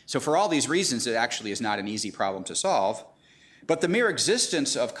 So for all these reasons, it actually is not an easy problem to solve. But the mere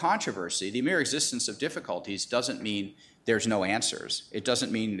existence of controversy, the mere existence of difficulties doesn't mean there's no answers. It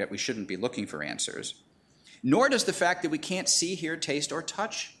doesn't mean that we shouldn't be looking for answers. Nor does the fact that we can't see, hear, taste, or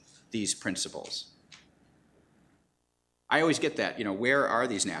touch these principles. I always get that, where are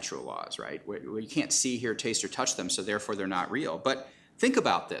these natural laws, right? Where you can't see, hear, taste, or touch them, so therefore they're not real. But think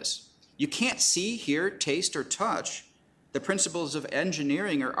about this. You can't see, hear, taste, or touch the principles of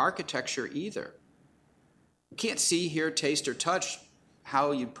engineering or architecture either. You can't see, hear, taste, or touch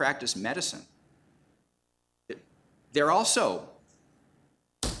how you practice medicine. They're also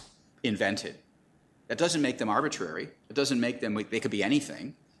invented. That doesn't make them arbitrary. It doesn't make them, they could be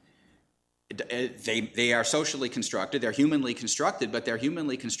anything. They are socially constructed, they're humanly constructed, but they're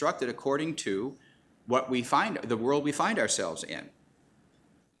humanly constructed according to the world we find ourselves in.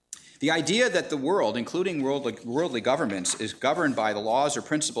 The idea that the world, including worldly governments, is governed by the laws or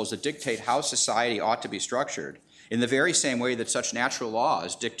principles that dictate how society ought to be structured, in the very same way that such natural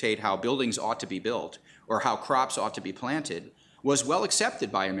laws dictate how buildings ought to be built or how crops ought to be planted, was well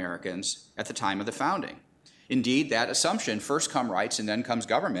accepted by Americans at the time of the founding. Indeed, that assumption, first come rights and then comes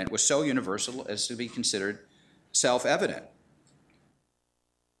government, was so universal as to be considered self-evident.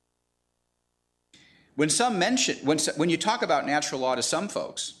 When you talk about natural law to some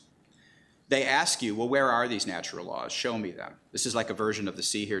folks, they ask you, well, where are these natural laws? Show me them. This is like a version of the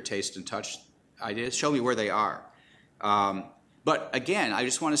see, hear, taste, and touch ideas. Show me where they are. But again, I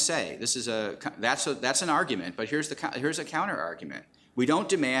just want to say, that's an argument, but here's a counter-argument. We don't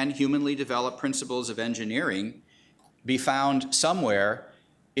demand humanly developed principles of engineering be found somewhere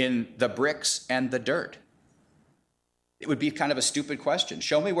in the bricks and the dirt. It would be kind of a stupid question.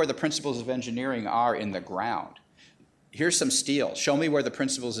 Show me where the principles of engineering are in the ground. Here's some steel. Show me where the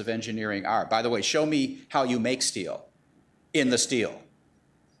principles of engineering are. By the way, show me how you make steel in the steel.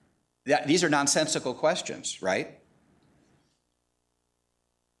 These are nonsensical questions, right?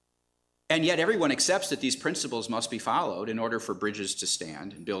 And yet everyone accepts that these principles must be followed in order for bridges to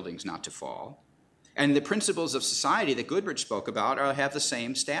stand and buildings not to fall. And the principles of society that Goodrich spoke about have the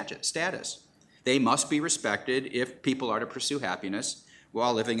same status. They must be respected if people are to pursue happiness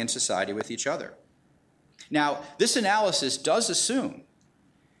while living in society with each other. Now, this analysis does assume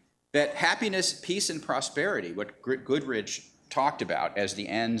that happiness, peace, and prosperity, what Goodrich talked about as the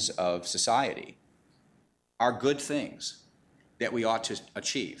ends of society, are good things that we ought to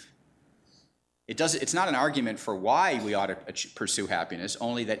achieve. It's not an argument for why we ought to pursue happiness,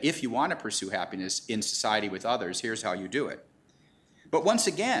 only that if you want to pursue happiness in society with others, here's how you do it. But once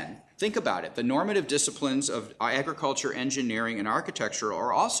again, think about it. The normative disciplines of agriculture, engineering, and architecture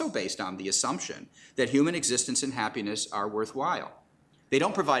are also based on the assumption that human existence and happiness are worthwhile. They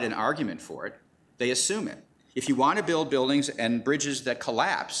don't provide an argument for it. They assume it. If you want to build buildings and bridges that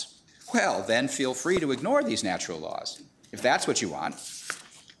collapse, well, then feel free to ignore these natural laws, if that's what you want.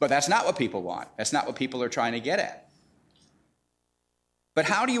 But that's not what people want. That's not what people are trying to get at. But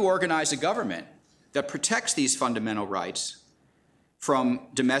how do you organize a government that protects these fundamental rights from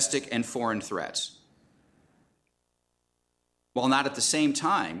domestic and foreign threats, while not at the same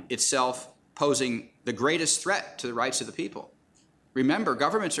time itself posing the greatest threat to the rights of the people? Remember,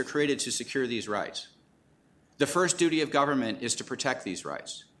 governments are created to secure these rights. The first duty of government is to protect these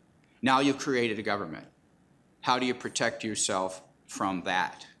rights. Now you've created a government. How do you protect yourself from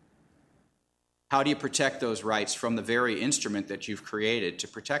that? How do you protect those rights from the very instrument that you've created to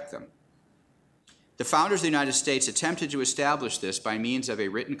protect them? The founders of the United States attempted to establish this by means of a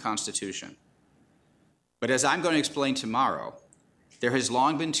written constitution. But as I'm going to explain tomorrow, there has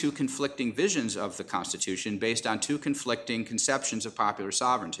long been two conflicting visions of the Constitution based on two conflicting conceptions of popular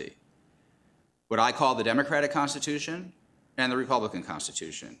sovereignty. What I call the Democratic Constitution and the Republican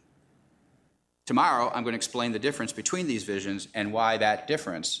Constitution. Tomorrow, I'm going to explain the difference between these visions and why that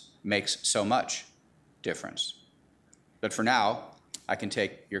difference makes so much difference. But for now, I can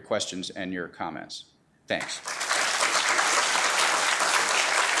take your questions and your comments. Thanks.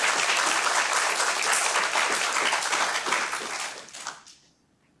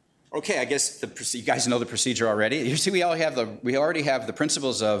 Okay, I guess you guys know the procedure already. You see, we already have the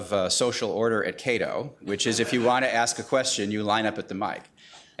principles of social order at Cato, which is if you want to ask a question, you line up at the mic.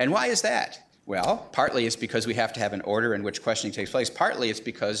 And why is that? Well, partly it's because we have to have an order in which questioning takes place. Partly it's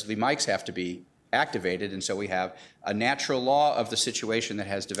because the mics have to be activated, and so we have a natural law of the situation that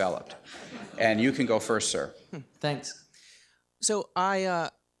has developed. And you can go first, sir. Thanks. So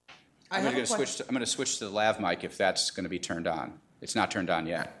I'm going to switch to the lav mic if that's going to be turned on. It's not turned on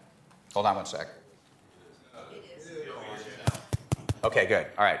yet. Hold on one sec. Okay, good.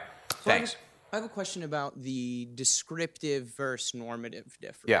 All right. Thanks. I have a question about the descriptive versus normative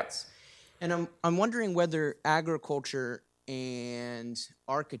difference. Yeah. And I'm wondering whether agriculture and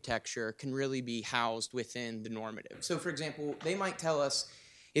architecture can really be housed within the normative. So, for example, they might tell us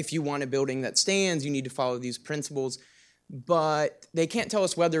if you want a building that stands, you need to follow these principles. but they can't tell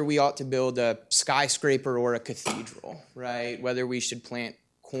us whether we ought to build a skyscraper or a cathedral, right? Whether we should plant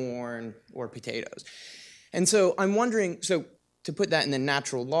corn or potatoes. And so I'm wondering, so to put that in the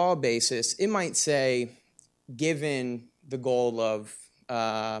natural law basis, it might say, given the goal of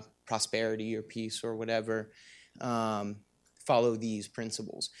prosperity or peace or whatever, follow these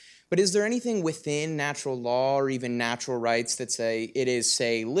principles. But is there anything within natural law or even natural rights that say it is,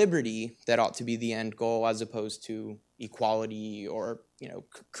 say, liberty that ought to be the end goal as opposed to equality or,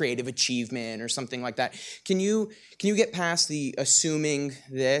 creative achievement or something like that? Can you get past the assuming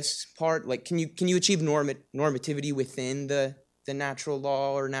this part? Like, can you achieve normativity within the natural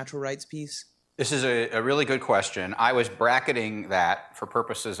law or natural rights piece? This is a really good question. I was bracketing that for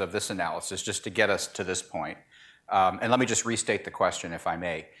purposes of this analysis just to get us to this point. And let me just restate the question, if I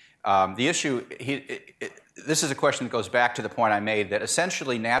may. The issue, this is a question that goes back to the point I made that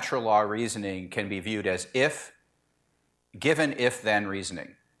essentially natural law reasoning can be viewed as given if-then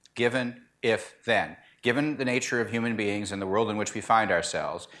reasoning. Given if-then. Given the nature of human beings and the world in which we find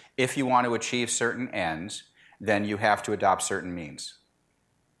ourselves, if you want to achieve certain ends, then you have to adopt certain means.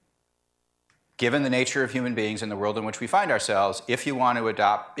 Given the nature of human beings and the world in which we find ourselves, if you want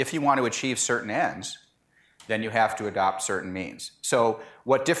to achieve certain ends, then you have to adopt certain means. So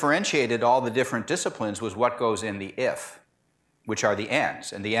what differentiated all the different disciplines was what goes in the if, which are the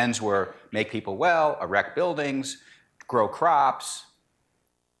ends. And the ends were make people well, erect buildings, grow crops,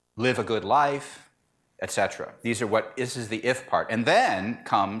 live a good life, etc. This is the if part. And then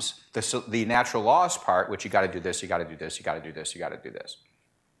comes the natural laws part, which you got to do this, you got to do this, you got to do this, you got to do this.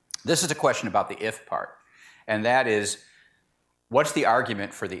 This is a question about the if part. And that is, what's the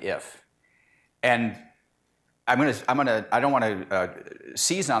argument for the if? And I don't want to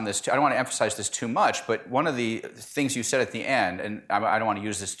seize on this. I don't want to emphasize this too much, but one of the things you said at the end, and I don't want to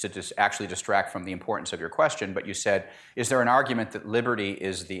use this to actually distract from the importance of your question, but you said, is there an argument that liberty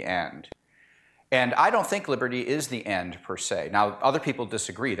is the end? And I don't think liberty is the end per se. Now, other people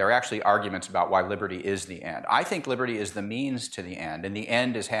disagree. There are actually arguments about why liberty is the end. I think liberty is the means to the end, and the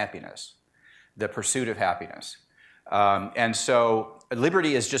end is happiness, the pursuit of happiness. And so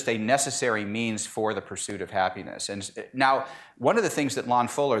liberty is just a necessary means for the pursuit of happiness. And now, one of the things that Lon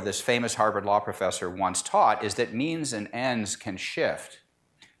Fuller, this famous Harvard law professor, once taught is that means and ends can shift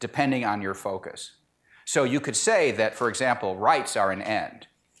depending on your focus. So you could say that, for example, rights are an end,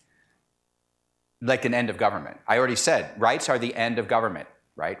 like an end of government. I already said rights are the end of government,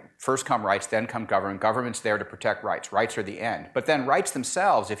 right? First come rights, then come government. Government's there to protect rights. Rights are the end. But then rights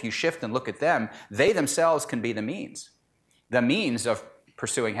themselves, if you shift and look at them, they themselves can be the means of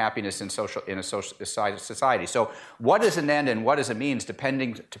pursuing happiness in a social society. So what is an end and what is a means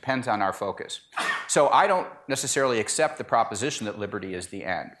depends on our focus. So I don't necessarily accept the proposition that liberty is the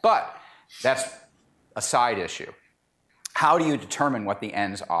end, but that's a side issue. How do you determine what the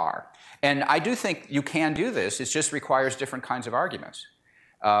ends are? And I do think you can do this. It just requires different kinds of arguments.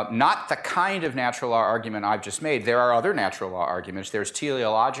 Not the kind of natural law argument I've just made. There are other natural law arguments. There's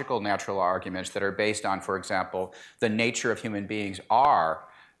teleological natural law arguments that are based on, for example, the nature of human beings are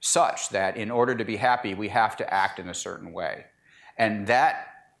such that in order to be happy, we have to act in a certain way. And that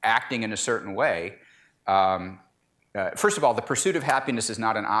acting in a certain way, first of all, the pursuit of happiness is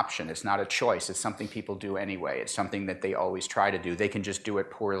not an option. It's not a choice. It's something people do anyway. It's something that they always try to do. They can just do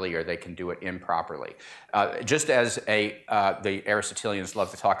it poorly or they can do it improperly. Just as the Aristotelians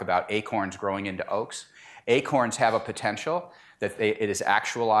love to talk about acorns growing into oaks, acorns have a potential that it is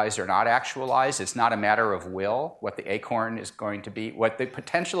actualized or not actualized. It's not a matter of will, what the acorn is going to be. What the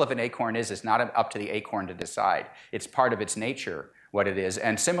potential of an acorn is not up to the acorn to decide. It's part of its nature, what it is.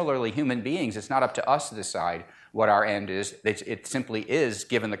 And similarly, human beings, it's not up to us to decide what our end is. It simply is,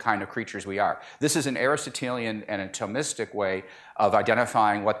 given the kind of creatures we are. This is an Aristotelian and a Thomistic way of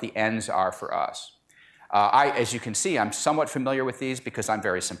identifying what the ends are for us. As you can see, I'm somewhat familiar with these because I'm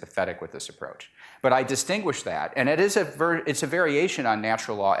very sympathetic with this approach. But I distinguish that, and it's a variation on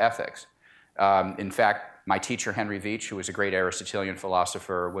natural law ethics. In fact, my teacher, Henry Veitch, who was a great Aristotelian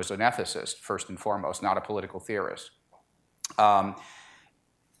philosopher, was an ethicist, first and foremost, not a political theorist.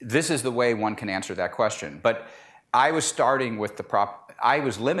 This is the way one can answer that question. But I was starting with I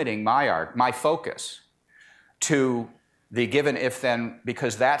was limiting my focus to the given if-then,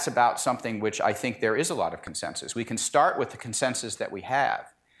 because that's about something which I think there is a lot of consensus. We can start with the consensus that we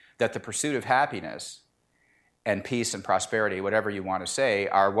have, that the pursuit of happiness and peace and prosperity, whatever you want to say,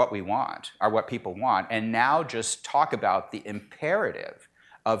 are what we want, are what people want, and now just talk about the imperative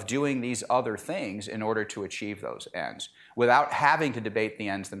of doing these other things in order to achieve those ends, without having to debate the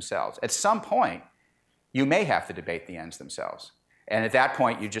ends themselves. At some point, you may have to debate the ends themselves. And at that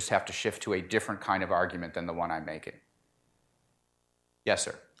point, you just have to shift to a different kind of argument than the one I'm making. Yes,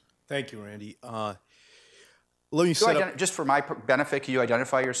 sir. Thank you, Randy. Let me set up. Just for my benefit, could you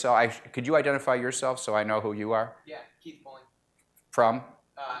identify yourself? Could you identify yourself so I know who you are? Yeah, Keith Bowling, From?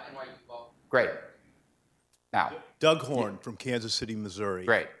 NYU Ball. Great. Now, Doug Horn from Kansas City, Missouri.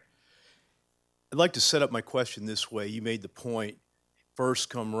 great. I'd like to set up my question this way. You made the point, first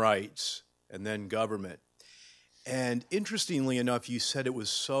come rights and then government. And interestingly enough, you said it was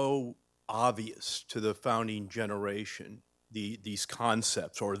so obvious to the founding generation, these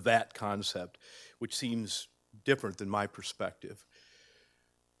concepts or that concept, which seems different than my perspective.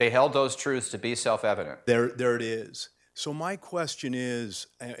 They held those truths to be self-evident. There it is. So my question is,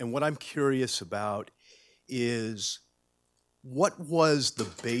 and what I'm curious about is, what was the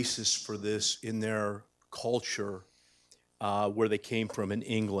basis for this in their culture where they came from in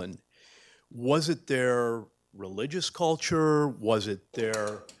England? Was it their religious culture? Was it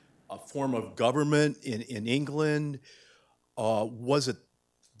their a form of government in England?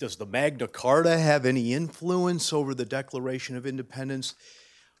 Does the Magna Carta have any influence over the Declaration of Independence?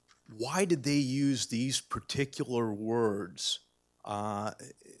 Why did they use these particular words?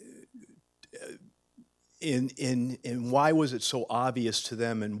 And why was it so obvious to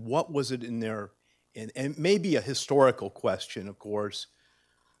them? And what was it in their, and maybe a historical question, of course.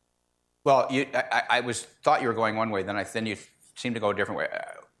 Well, I thought you were going one way, then you seem to go a different way.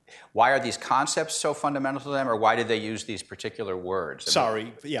 Why are these concepts so fundamental to them, or why did they use these particular words?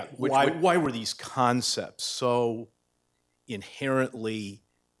 Sorry, yeah. Why were these concepts so inherently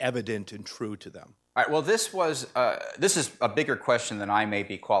evident and true to them? All right, well, this is a bigger question than I may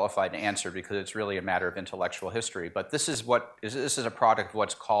be qualified to answer because it's really a matter of intellectual history. But this is a product of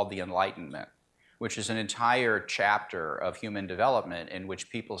what's called the Enlightenment, which is an entire chapter of human development in which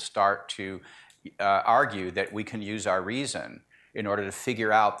people start to argue that we can use our reason in order to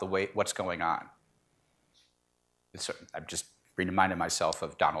figure out what's going on. I'm just reminding myself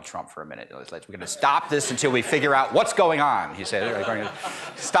of Donald Trump for a minute. We're going to stop this until we figure out what's going on. He said, we're going to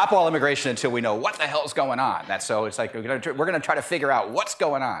stop all immigration until we know what the hell's going on. So it's like we're going to try to figure out what's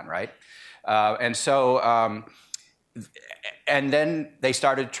going on, right? And then they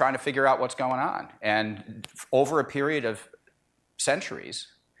started trying to figure out what's going on. And over a period of centuries,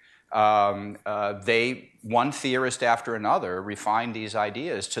 one theorist after another refined these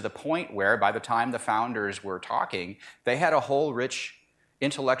ideas to the point where by the time the founders were talking, they had a whole rich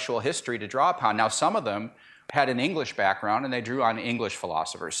intellectual history to draw upon. Now, some of them had an English background and they drew on English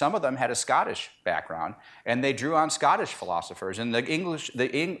philosophers. Some of them had a Scottish background and they drew on Scottish philosophers. And the English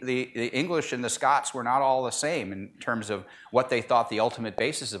and the Scots were not all the same in terms of what they thought the ultimate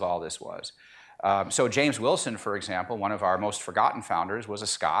basis of all this was. So James Wilson, for example, one of our most forgotten founders, was a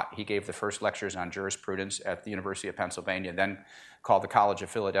Scot. He gave the first lectures on jurisprudence at the University of Pennsylvania, then called the College of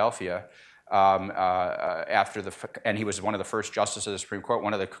Philadelphia. And he was one of the first justices of the Supreme Court,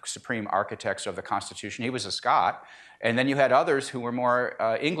 one of the supreme architects of the Constitution. He was a Scot. And then you had others who were more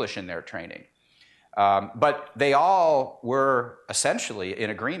English in their training. But they all were essentially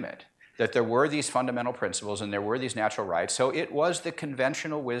in agreement that there were these fundamental principles and there were these natural rights. So it was the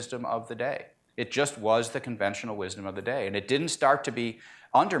conventional wisdom of the day. It just was the conventional wisdom of the day. And it didn't start to be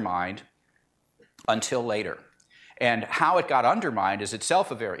undermined until later. And how it got undermined is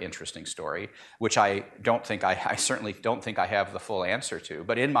itself a very interesting story, which I certainly don't think I have the full answer to.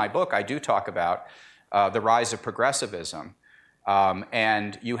 But in my book, I do talk about the rise of progressivism.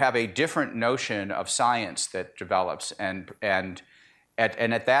 And you have a different notion of science that develops. And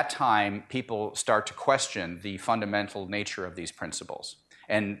at that time, people start to question the fundamental nature of these principles.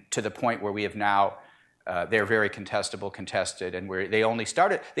 And to the point where we have now, they're very contested, and where they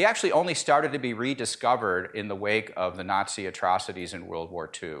actually only started to be rediscovered in the wake of the Nazi atrocities in World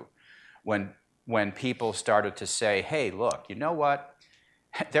War II, when people started to say, hey, look, you know what?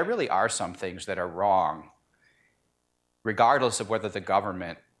 There really are some things that are wrong, regardless of whether the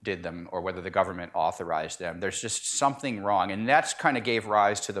government did them or whether the government authorized them. There's just something wrong. And that's kind of gave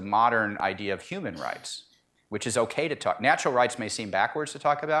rise to the modern idea of human rights, which is okay to talk. Natural rights may seem backwards to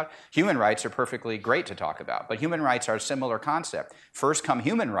talk about. Human rights are perfectly great to talk about. But human rights are a similar concept. First come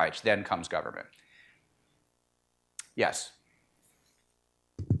human rights, then comes government. Yes?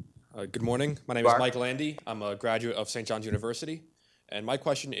 Good morning. My name is Mike Landy. I'm a graduate of St. John's University. And my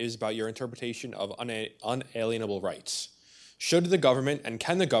question is about your interpretation of unalienable rights. Should the government and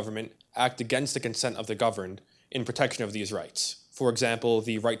can the government act against the consent of the governed in protection of these rights? For example,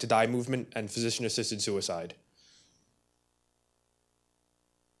 the right to die movement and physician-assisted suicide.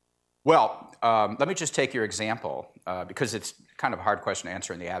 Well, let me just take your example, because it's kind of a hard question to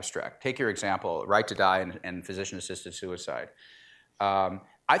answer in the abstract. Take your example, right to die and physician-assisted suicide.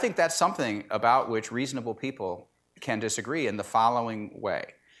 I think that's something about which reasonable people can disagree in the following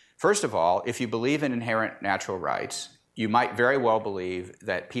way. First of all, if you believe in inherent natural rights, you might very well believe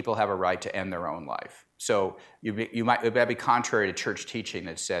that people have a right to end their own life. So it might be contrary to church teaching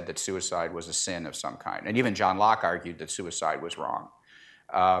that said that suicide was a sin of some kind. And even John Locke argued that suicide was wrong.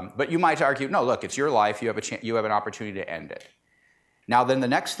 But you might argue, no, look, it's your life. You have an opportunity to end it. Now, then the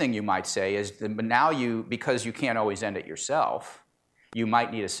next thing you might say is that now because you can't always end it yourself, you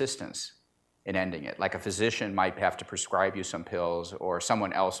might need assistance in ending it. Like a physician might have to prescribe you some pills, or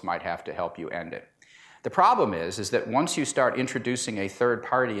someone else might have to help you end it. The problem is that once you start introducing a third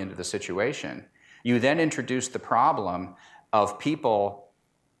party into the situation, you then introduce the problem of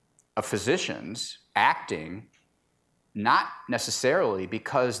physicians acting not necessarily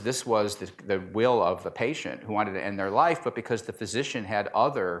because this was the will of the patient who wanted to end their life, but because the physician had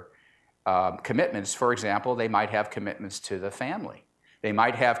other commitments. For example, they might have commitments to the family. They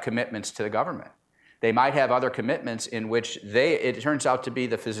might have commitments to the government. They might have other commitments in which it turns out to be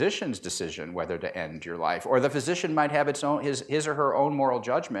the physician's decision whether to end your life, or the physician might have his or her own moral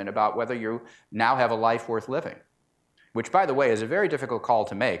judgment about whether you now have a life worth living, which, by the way, is a very difficult call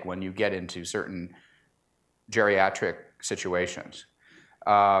to make when you get into certain geriatric situations.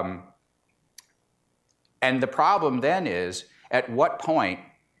 And the problem then is, at what point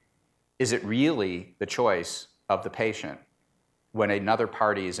is it really the choice of the patient when another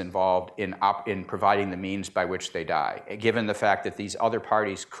party is involved in providing the means by which they die, given the fact that these other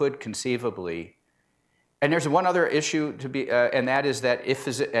parties could conceivably. And there's one other issue to be, and that is that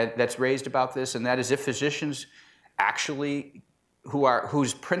that's raised about this, and that is if physicians actually,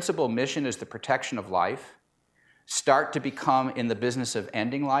 whose principal mission is the protection of life, start to become in the business of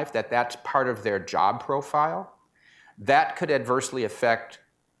ending life, that's part of their job profile, that could adversely affect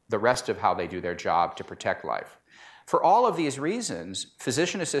the rest of how they do their job to protect life. For all of these reasons,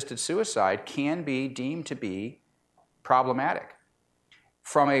 physician-assisted suicide can be deemed to be problematic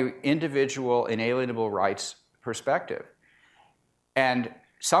from an individual inalienable rights perspective. And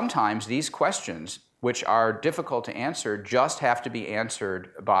sometimes these questions, which are difficult to answer, just have to be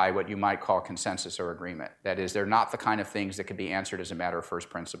answered by what you might call consensus or agreement. That is, they're not the kind of things that can be answered as a matter of first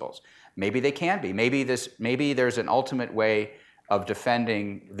principles. Maybe they can be. Maybe there's an ultimate way of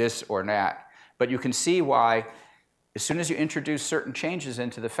defending this or that. But you can see why, as soon as you introduce certain changes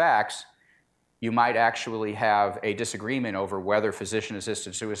into the facts, you might actually have a disagreement over whether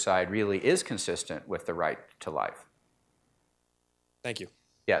physician-assisted suicide really is consistent with the right to life. Thank you.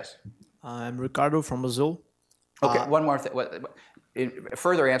 Yes? I'm Ricardo from Brazil. Okay, one more thing.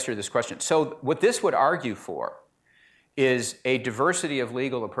 Further answer to this question. So what this would argue for is a diversity of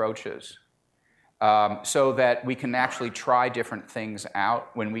legal approaches so that we can actually try different things out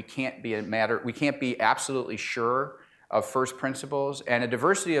when we can't be absolutely sure of first principles. And a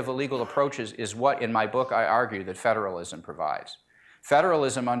diversity of legal approaches is what, in my book, I argue that federalism provides.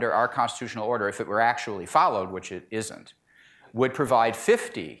 Federalism under our constitutional order, if it were actually followed, which it isn't, would provide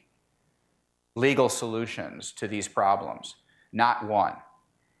 50 legal solutions to these problems, not one.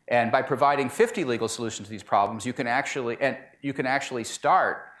 And by providing 50 legal solutions to these problems, you can actually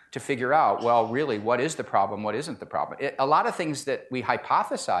start to figure out, well, really, what is the problem, what isn't the problem? A lot of things that we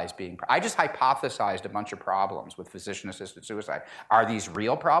hypothesize I just hypothesized a bunch of problems with physician-assisted suicide. Are these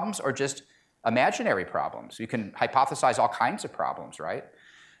real problems or just imaginary problems? You can hypothesize all kinds of problems, right?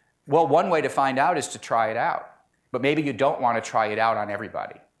 Well, one way to find out is to try it out. But maybe you don't want to try it out on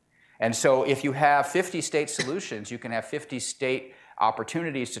everybody. And so if you have 50 state solutions, you can have 50 state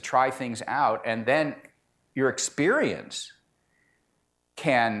opportunities to try things out, and then your experience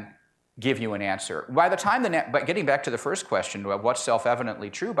can give you an answer. By the time but getting back to the first question, what's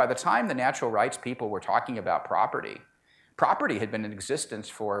self-evidently true, by the time the natural rights people were talking about property had been in existence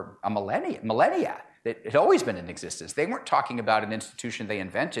for a millennia. It had always been in existence. They weren't talking about an institution they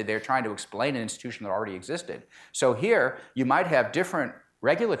invented. They were trying to explain an institution that already existed. So here, you might have different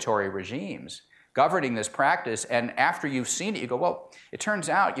regulatory regimes governing this practice, and after you've seen it, you go, well, it turns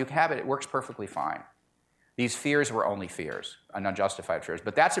out you have it, it works perfectly fine. These fears were only fears, unjustified fears.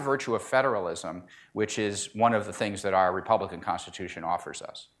 But that's a virtue of federalism, which is one of the things that our Republican Constitution offers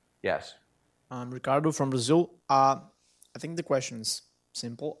us. Yes? Ricardo from Brazil. I think the question is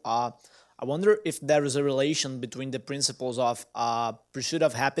simple. I wonder if there is a relation between the principles of pursuit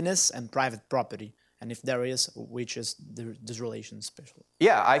of happiness and private property. And if there is, which is this relation especially?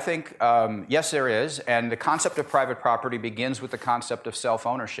 Yeah, I think, yes, there is. And the concept of private property begins with the concept of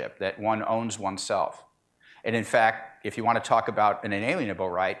self-ownership, that one owns oneself. And in fact, if you want to talk about an inalienable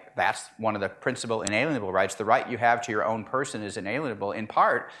right, that's one of the principal inalienable rights. The right you have to your own person is inalienable, in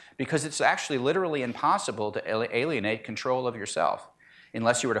part because it's actually literally impossible to alienate control of yourself.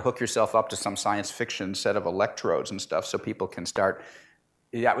 unless you were to hook yourself up to some science fiction set of electrodes and stuff so people can start.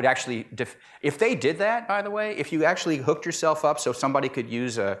 That would actually, if they did that, by the way, if you actually hooked yourself up so somebody could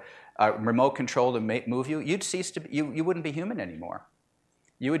use a remote control to move you, you'd cease to, you wouldn't be human anymore.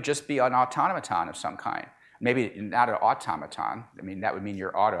 You would just be an automaton of some kind. Maybe not an automaton. I mean, that would mean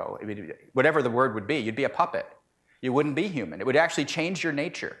you're auto. I mean, whatever the word would be, you'd be a puppet. You wouldn't be human. It would actually change your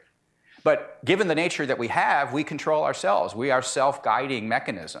nature. But given the nature that we have, we control ourselves. We are self-guiding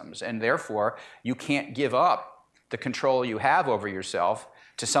mechanisms, and therefore, you can't give up the control you have over yourself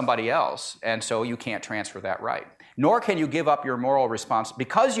to somebody else, and so you can't transfer that right. Nor can you give up your moral responsibility.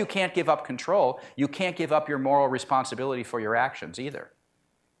 Because you can't give up control, you can't give up your moral responsibility for your actions either.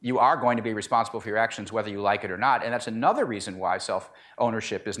 You are going to be responsible for your actions whether you like it or not, and that's another reason why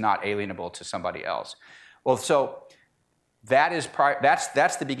self-ownership is not alienable to somebody else. Well, so that's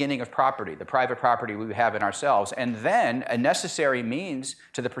the beginning of property, the private property we have in ourselves. And then a necessary means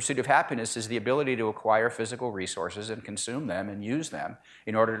to the pursuit of happiness is the ability to acquire physical resources and consume them and use them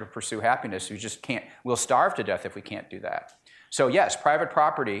in order to pursue happiness. You just can't, we'll starve to death if we can't do that. So yes, private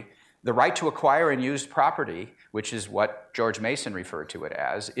property, the right to acquire and use property, which is what George Mason referred to it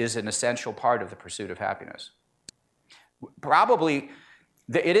as, is an essential part of the pursuit of happiness. Probably,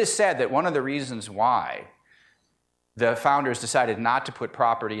 it is said that one of the reasons why the founders decided not to put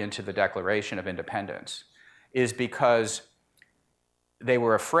property into the Declaration of Independence is because they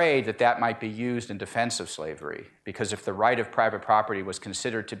were afraid that that might be used in defense of slavery. Because if the right of private property was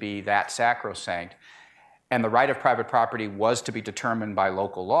considered to be that sacrosanct, and the right of private property was to be determined by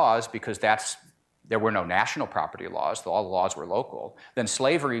local laws, because there were no national property laws, all the laws were local, then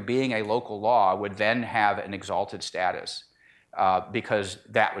slavery being a local law would then have an exalted status. Because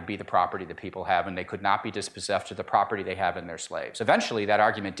that would be the property that people have, and they could not be dispossessed of the property they have in their slaves. Eventually, that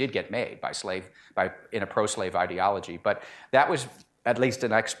argument did get made in a pro-slave ideology, but that was at least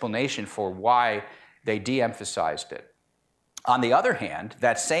an explanation for why they de-emphasized it. On the other hand,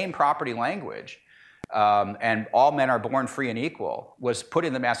 that same property language, and all men are born free and equal, was put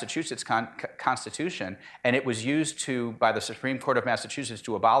in the Massachusetts Constitution, and it was used by the Supreme Court of Massachusetts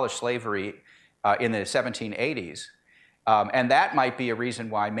to abolish slavery in the 1780s. And that might be a reason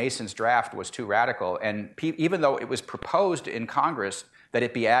why Mason's draft was too radical. And even though it was proposed in Congress that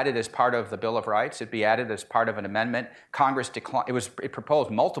it be added as part of the Bill of Rights, it be added as part of an amendment, Congress declined. It proposed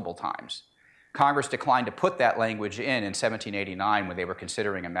multiple times. Congress declined to put that language in 1789 when they were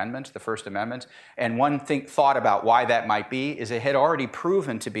considering amendments, the First Amendment. And one thought about why that might be is it had already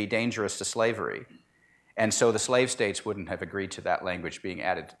proven to be dangerous to slavery. And so the slave states wouldn't have agreed to that language being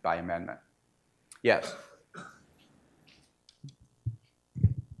added by amendment. Yes?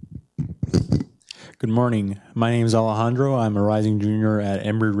 Good morning. My name is Alejandro. I'm a rising junior at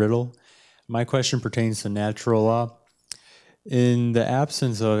Embry-Riddle. My question pertains to natural law. In the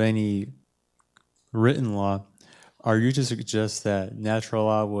absence of any written law, are you to suggest that natural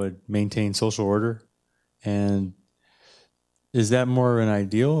law would maintain social order? And is that more of an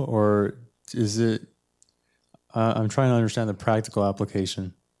ideal, or is it, I'm trying to understand the practical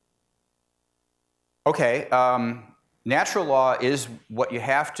application. Okay, natural law is what you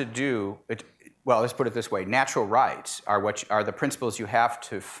have to do. Well, let's put it this way. Natural rights are the principles you have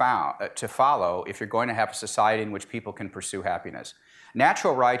to follow if you're going to have a society in which people can pursue happiness.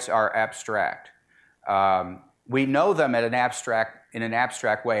 Natural rights are abstract. We know them in an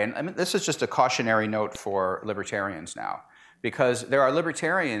abstract way. And I mean, this is just a cautionary note for libertarians now, because there are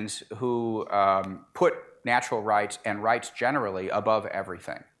libertarians who put natural rights and rights generally above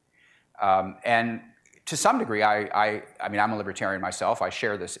everything. And to some degree, I mean, I'm a libertarian myself. I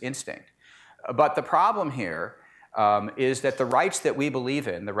share this instinct. But the problem here is that the rights that we believe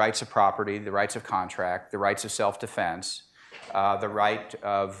in, the rights of property, the rights of contract, the rights of self-defense, the right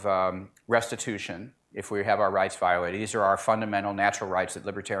of restitution, if we have our rights violated, these are our fundamental natural rights that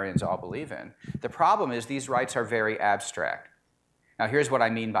libertarians all believe in. The problem is these rights are very abstract. Now, here's what I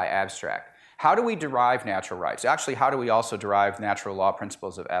mean by abstract. How do we derive natural rights? Actually, how do we also derive natural law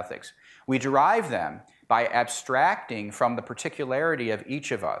principles of ethics? We derive them by abstracting from the particularity of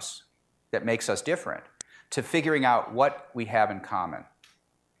each of us that makes us different to figuring out what we have in common.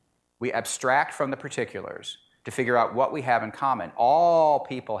 We abstract from the particulars to figure out what we have in common. All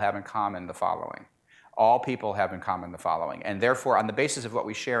people have in common the following. All people have in common the following. And therefore, on the basis of what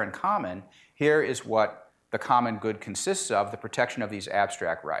we share in common, here is what the common good consists of, the protection of these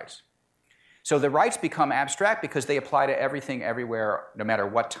abstract rights. So the rights become abstract because they apply to everything, everywhere, no matter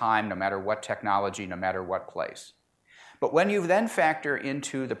what time, no matter what technology, no matter what place. But when you then factor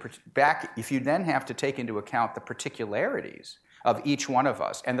into if you then have to take into account the particularities of each one of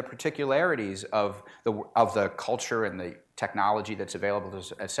us and the particularities of the culture and the technology that's available to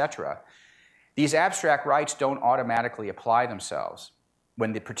us, et cetera, these abstract rights don't automatically apply themselves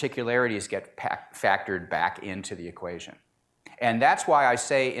when the particularities get factored back into the equation. And that's why I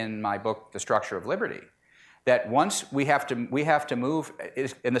say in my book, The Structure of Liberty, that once we have to move,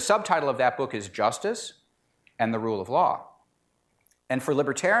 and the subtitle of that book is Justice and the Rule of Law. And for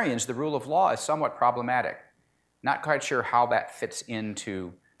libertarians, the rule of law is somewhat problematic. Not quite sure how that fits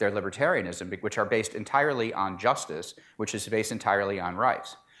into their libertarianism, which are based entirely on justice, which is based entirely on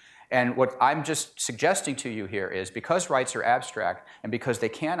rights. And what I'm just suggesting to you here is because rights are abstract and because they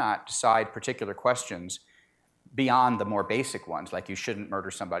cannot decide particular questions beyond the more basic ones, like you shouldn't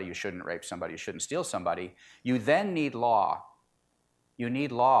murder somebody, you shouldn't rape somebody, you shouldn't steal somebody, you then need law. You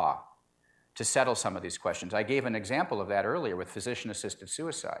need law to settle some of these questions. I gave an example of that earlier with physician-assisted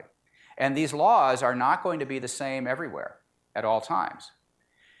suicide. And these laws are not going to be the same everywhere at all times.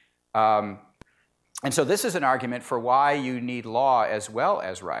 And so this is an argument for why you need law as well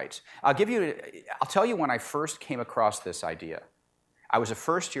as rights. I'll tell you when I first came across this idea. I was a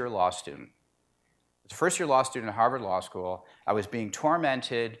first-year law student. I was a first-year law student at Harvard Law School. I was being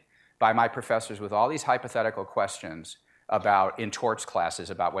tormented by my professors with all these hypothetical questions in torts classes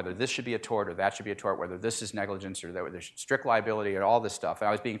about whether this should be a tort or that should be a tort, whether this is negligence or there's strict liability and all this stuff. And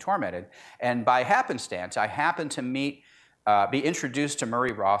I was being tormented. And by happenstance, I happened to be introduced to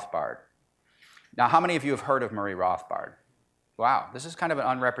Murray Rothbard. Now, how many of you have heard of Murray Rothbard? Wow, this is kind of an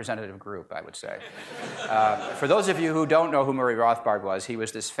unrepresentative group, I would say. For those of you who don't know who Murray Rothbard was, he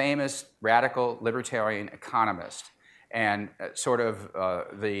was this famous radical libertarian economist. And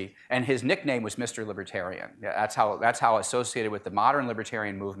and his nickname was Mr. Libertarian. That's how associated with the modern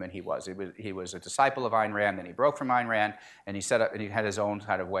libertarian movement he was. He was a disciple of Ayn Rand, then he broke from Ayn Rand, and he had his own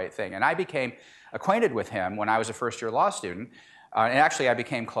kind of thing. And I became acquainted with him when I was a first-year law student, and actually I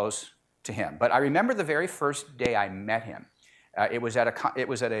became close to him. But I remember the very first day I met him. It was at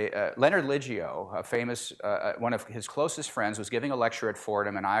Leonard Liggio, a famous, one of his closest friends, was giving a lecture at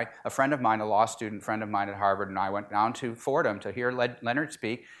Fordham, and a friend of mine, a law student friend of mine at Harvard, and I went down to Fordham to hear Leonard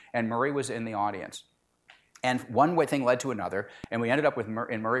speak, and Murray was in the audience. And one thing led to another, and we ended up in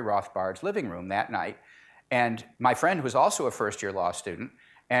Murray Rothbard's living room that night. And my friend was also a first-year law student,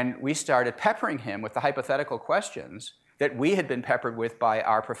 and we started peppering him with the hypothetical questions that we had been peppered with by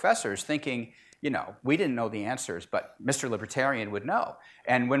our professors, thinking, we didn't know the answers, but Mr. Libertarian would know.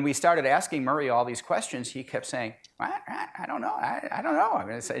 And when we started asking Murray all these questions, he kept saying, I don't know, I don't know. I'm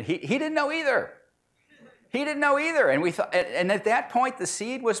going to say, he didn't know either. He didn't know either. And we thought, and at that point, the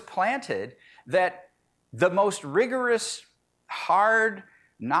seed was planted that the most rigorous, hard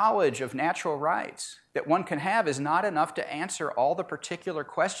knowledge of natural rights that one can have is not enough to answer all the particular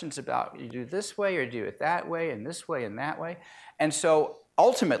questions about you do this way or do it that way and this way and that way. And so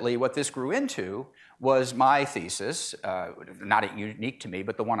ultimately what this grew into was my thesis, not unique to me,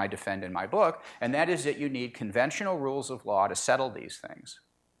 but the one I defend in my book, and that is that you need conventional rules of law to settle these things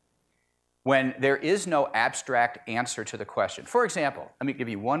when there is no abstract answer to the question. For example, let me give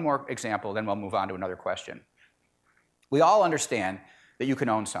you one more example, then we'll move on to another question. We all understand that you can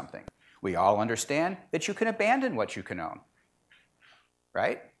own something. We all understand that you can abandon what you can own,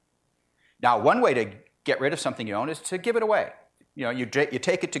 right? Now, one way to get rid of something you own is to give it away. You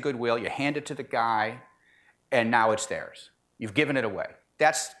take it to Goodwill, you hand it to the guy, and now it's theirs. You've given it away.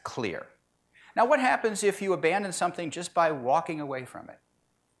 That's clear. Now, what happens if you abandon something just by walking away from it?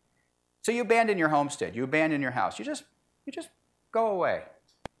 So you abandon your homestead, you abandon your house, you just go away,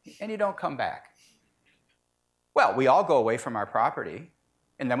 and you don't come back. Well, we all go away from our property,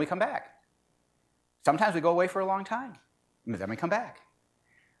 and then we come back. Sometimes we go away for a long time, and then we come back.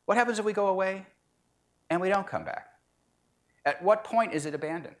 What happens if we go away and we don't come back? At what point is it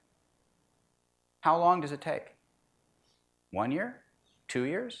abandoned? How long does it take? 1 year? 2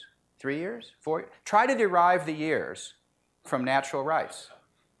 years? 3 years? 4 years? Try to derive the years from natural rights.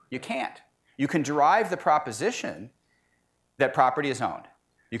 You can't. You can derive the proposition that property is owned.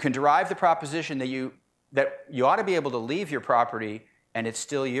 You can derive the proposition that you ought to be able to leave your property and it's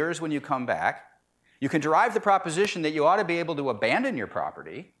still yours when you come back. You can derive the proposition that you ought to be able to abandon your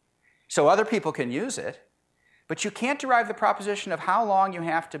property so other people can use it, but you can't derive the proposition of how long you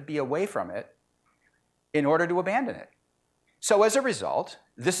have to be away from it in order to abandon it. So as a result,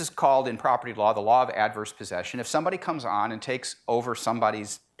 this is called in property law the law of adverse possession. If somebody comes on and takes over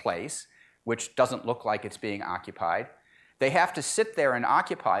somebody's place, which doesn't look like it's being occupied, they have to sit there and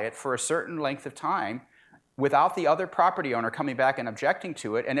occupy it for a certain length of time without the other property owner coming back and objecting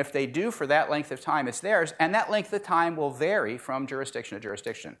to it. And if they do for that length of time, it's theirs. And that length of time will vary from jurisdiction to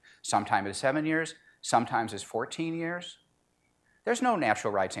jurisdiction. Sometimes it's 7 years, sometimes it's 14 years. There's no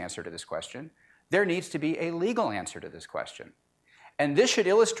natural rights answer to this question. There needs to be a legal answer to this question. And this should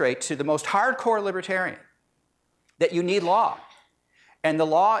illustrate to the most hardcore libertarian that you need law. And the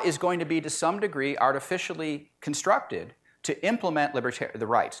law is going to be, to some degree, artificially constructed to implement the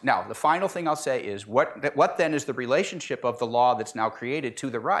rights. Now, the final thing I'll say is, what then is the relationship of the law that's now created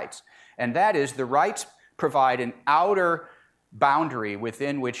to the rights? And that is, the rights provide an outer boundary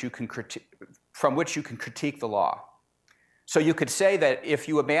within which you can from which you can critique the law. So you could say that if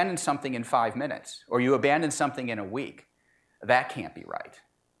you abandon something in 5 minutes, or you abandon something in a week, that can't be right,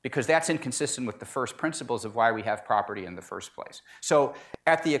 because that's inconsistent with the first principles of why we have property in the first place. So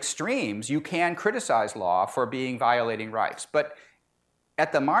at the extremes, you can criticize law for violating rights, but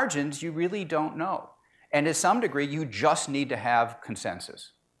at the margins, you really don't know. And to some degree, you just need to have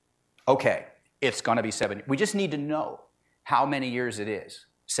consensus. Okay, it's going to be 7. We just need to know how many years it is.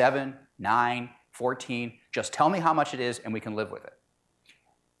 7, 9, 14. Just tell me how much it is, and we can live with it.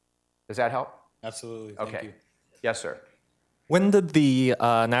 Does that help? Absolutely. Okay. Thank you. Yes, sir. When did the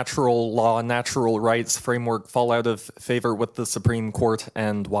natural law, natural rights framework fall out of favor with the Supreme Court,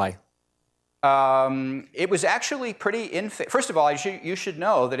 and why? It was actually pretty in favor. First of all, you should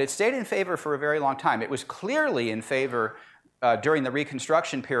know that it stayed in favor for a very long time. It was clearly in favor during the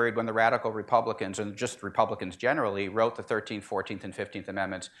Reconstruction period, when the radical Republicans, and just Republicans generally, wrote the 13th, 14th, and 15th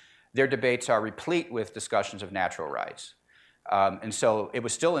Amendments. Their debates are replete with discussions of natural rights. And so it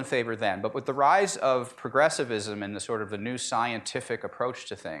was still in favor then. But with the rise of progressivism and the sort of the new scientific approach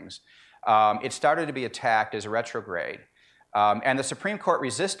to things, it started to be attacked as retrograde. And the Supreme Court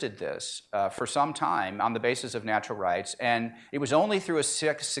resisted this for some time on the basis of natural rights. And it was only through a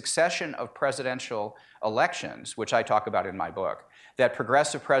succession of presidential elections, which I talk about in my book, that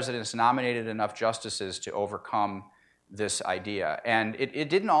progressive presidents nominated enough justices to overcome this idea. And it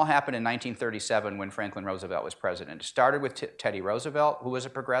didn't all happen in 1937 when Franklin Roosevelt was president. It started with Teddy Roosevelt, who was a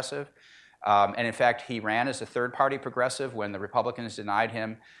progressive. And in fact, he ran as a third-party progressive when the Republicans denied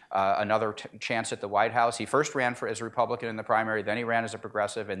him another chance at the White House. He first ran as a Republican in the primary, then he ran as a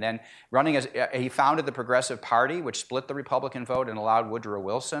progressive, and then he founded the Progressive Party, which split the Republican vote and allowed Woodrow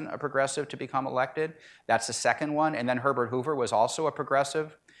Wilson, a progressive, to become elected. That's the second one. And then Herbert Hoover was also a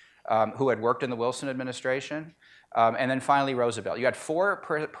progressive who had worked in the Wilson administration. And then finally, Roosevelt. You had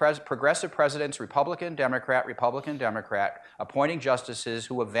 4 progressive presidents, Republican, Democrat, appointing justices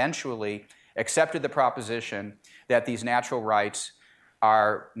who eventually accepted the proposition that these natural rights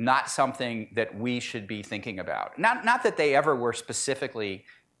are not something that we should be thinking about. Not that they ever were specifically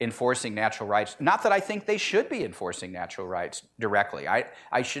enforcing natural rights. Not that I think they should be enforcing natural rights directly.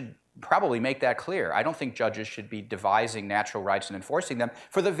 I should probably make that clear. I don't think judges should be devising natural rights and enforcing them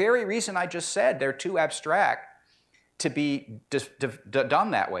for the very reason I just said. They're too abstract to be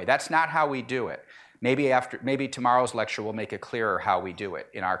done that way. That's not how we do it. Maybe tomorrow's lecture will make it clearer how we do it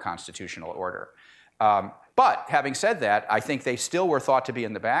in our constitutional order. But having said that, I think they still were thought to be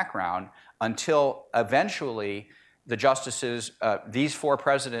in the background until eventually the justices, these 4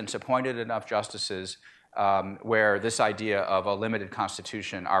 presidents appointed enough justices where this idea of a limited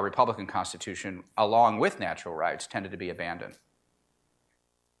constitution, our Republican Constitution, along with natural rights, tended to be abandoned.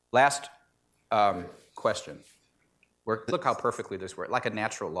 Last question. Look how perfectly this works, like a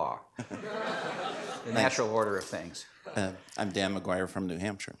natural law. The natural order of things. I'm Dan McGuire from New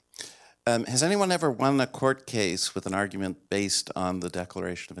Hampshire. Has anyone ever won a court case with an argument based on the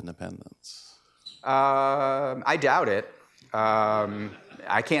Declaration of Independence? I doubt it.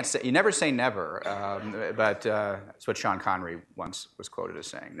 I can't say, you never say never, but that's what Sean Connery once was quoted as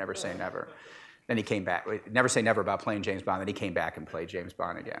saying, never say never. Then he came back, never say never about playing James Bond, then he came back and played James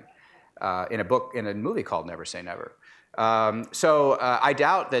Bond again. In a movie called Never Say Never. So I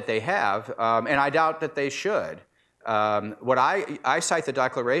doubt that they have, and I doubt that they should. What I cite the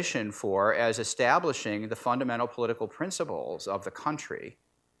Declaration for as establishing the fundamental political principles of the country,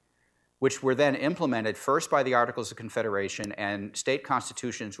 which were then implemented first by the Articles of Confederation and state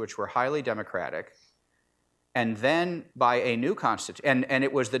constitutions which were highly democratic, and then by a new constitution. And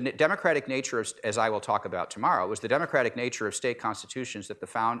it was the democratic nature of, as I will talk about tomorrow, it was the democratic nature of state constitutions that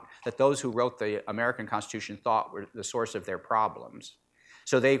those who wrote the American Constitution thought were the source of their problems.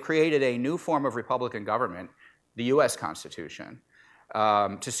 So they created a new form of Republican government, the U.S. Constitution,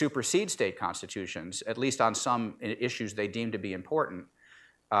 to supersede state constitutions, at least on some issues they deemed to be important.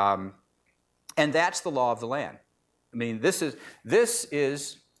 And that's the law of the land. I mean, this is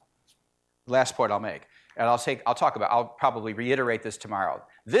the last point I'll make. And I'll probably reiterate this tomorrow.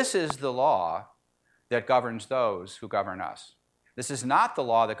 This is the law that governs those who govern us. This is not the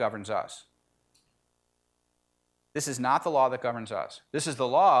law that governs us. This is not the law that governs us. This is the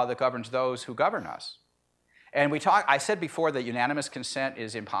law that governs those who govern us. And I said before that unanimous consent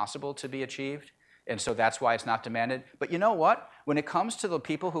is impossible to be achieved, and so that's why it's not demanded. But you know what? When it comes to the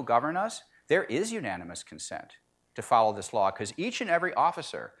people who govern us, there is unanimous consent to follow this law, because each and every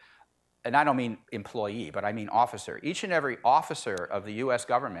officer, and I don't mean employee, but I mean officer, each and every officer of the U.S.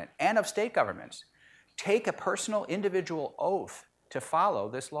 government and of state governments take a personal individual oath to follow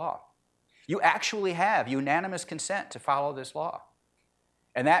this law. You actually have unanimous consent to follow this law.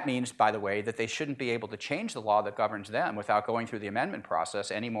 And that means, by the way, that they shouldn't be able to change the law that governs them without going through the amendment process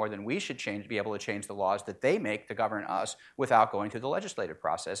any more than we should be able to change the laws that they make to govern us without going through the legislative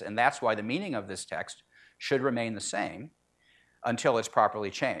process. And that's why the meaning of this text should remain the same until it's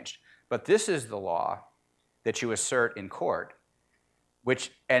properly changed. But this is the law that you assert in court,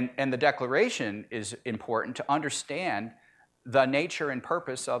 and the Declaration is important to understand the nature and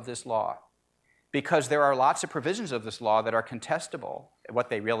purpose of this law, because there are lots of provisions of this law that are contestable, what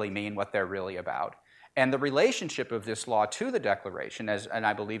they really mean, what they're really about. And the relationship of this law to the Declaration, and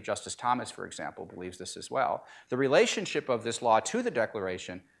I believe Justice Thomas, for example, believes this as well, the relationship of this law to the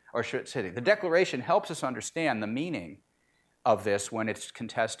Declaration, or should I say, the Declaration helps us understand the meaning of this when it's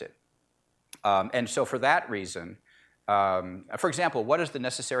contested. And so for that reason, for example, what does the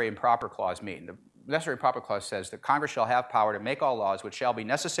necessary and proper clause mean? The necessary and proper clause says that Congress shall have power to make all laws which shall be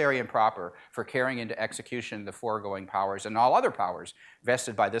necessary and proper for carrying into execution the foregoing powers and all other powers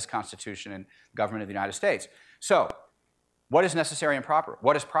vested by this Constitution and government of the United States. So, what is necessary and proper?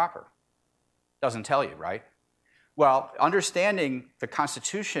 What is proper? Doesn't tell you, right? Well, understanding the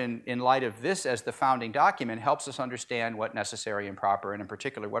Constitution in light of this as the founding document helps us understand what necessary and proper, and in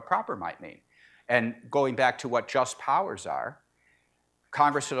particular what proper might mean. And going back to what just powers are,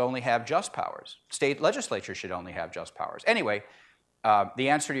 Congress should only have just powers. State legislatures should only have just powers. Anyway, the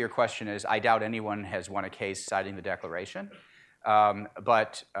answer to your question is I doubt anyone has won a case citing the Declaration,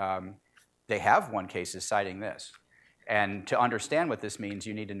 but they have won cases citing this. And to understand what this means,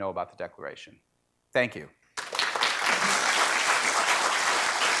 you need to know about the Declaration. Thank you.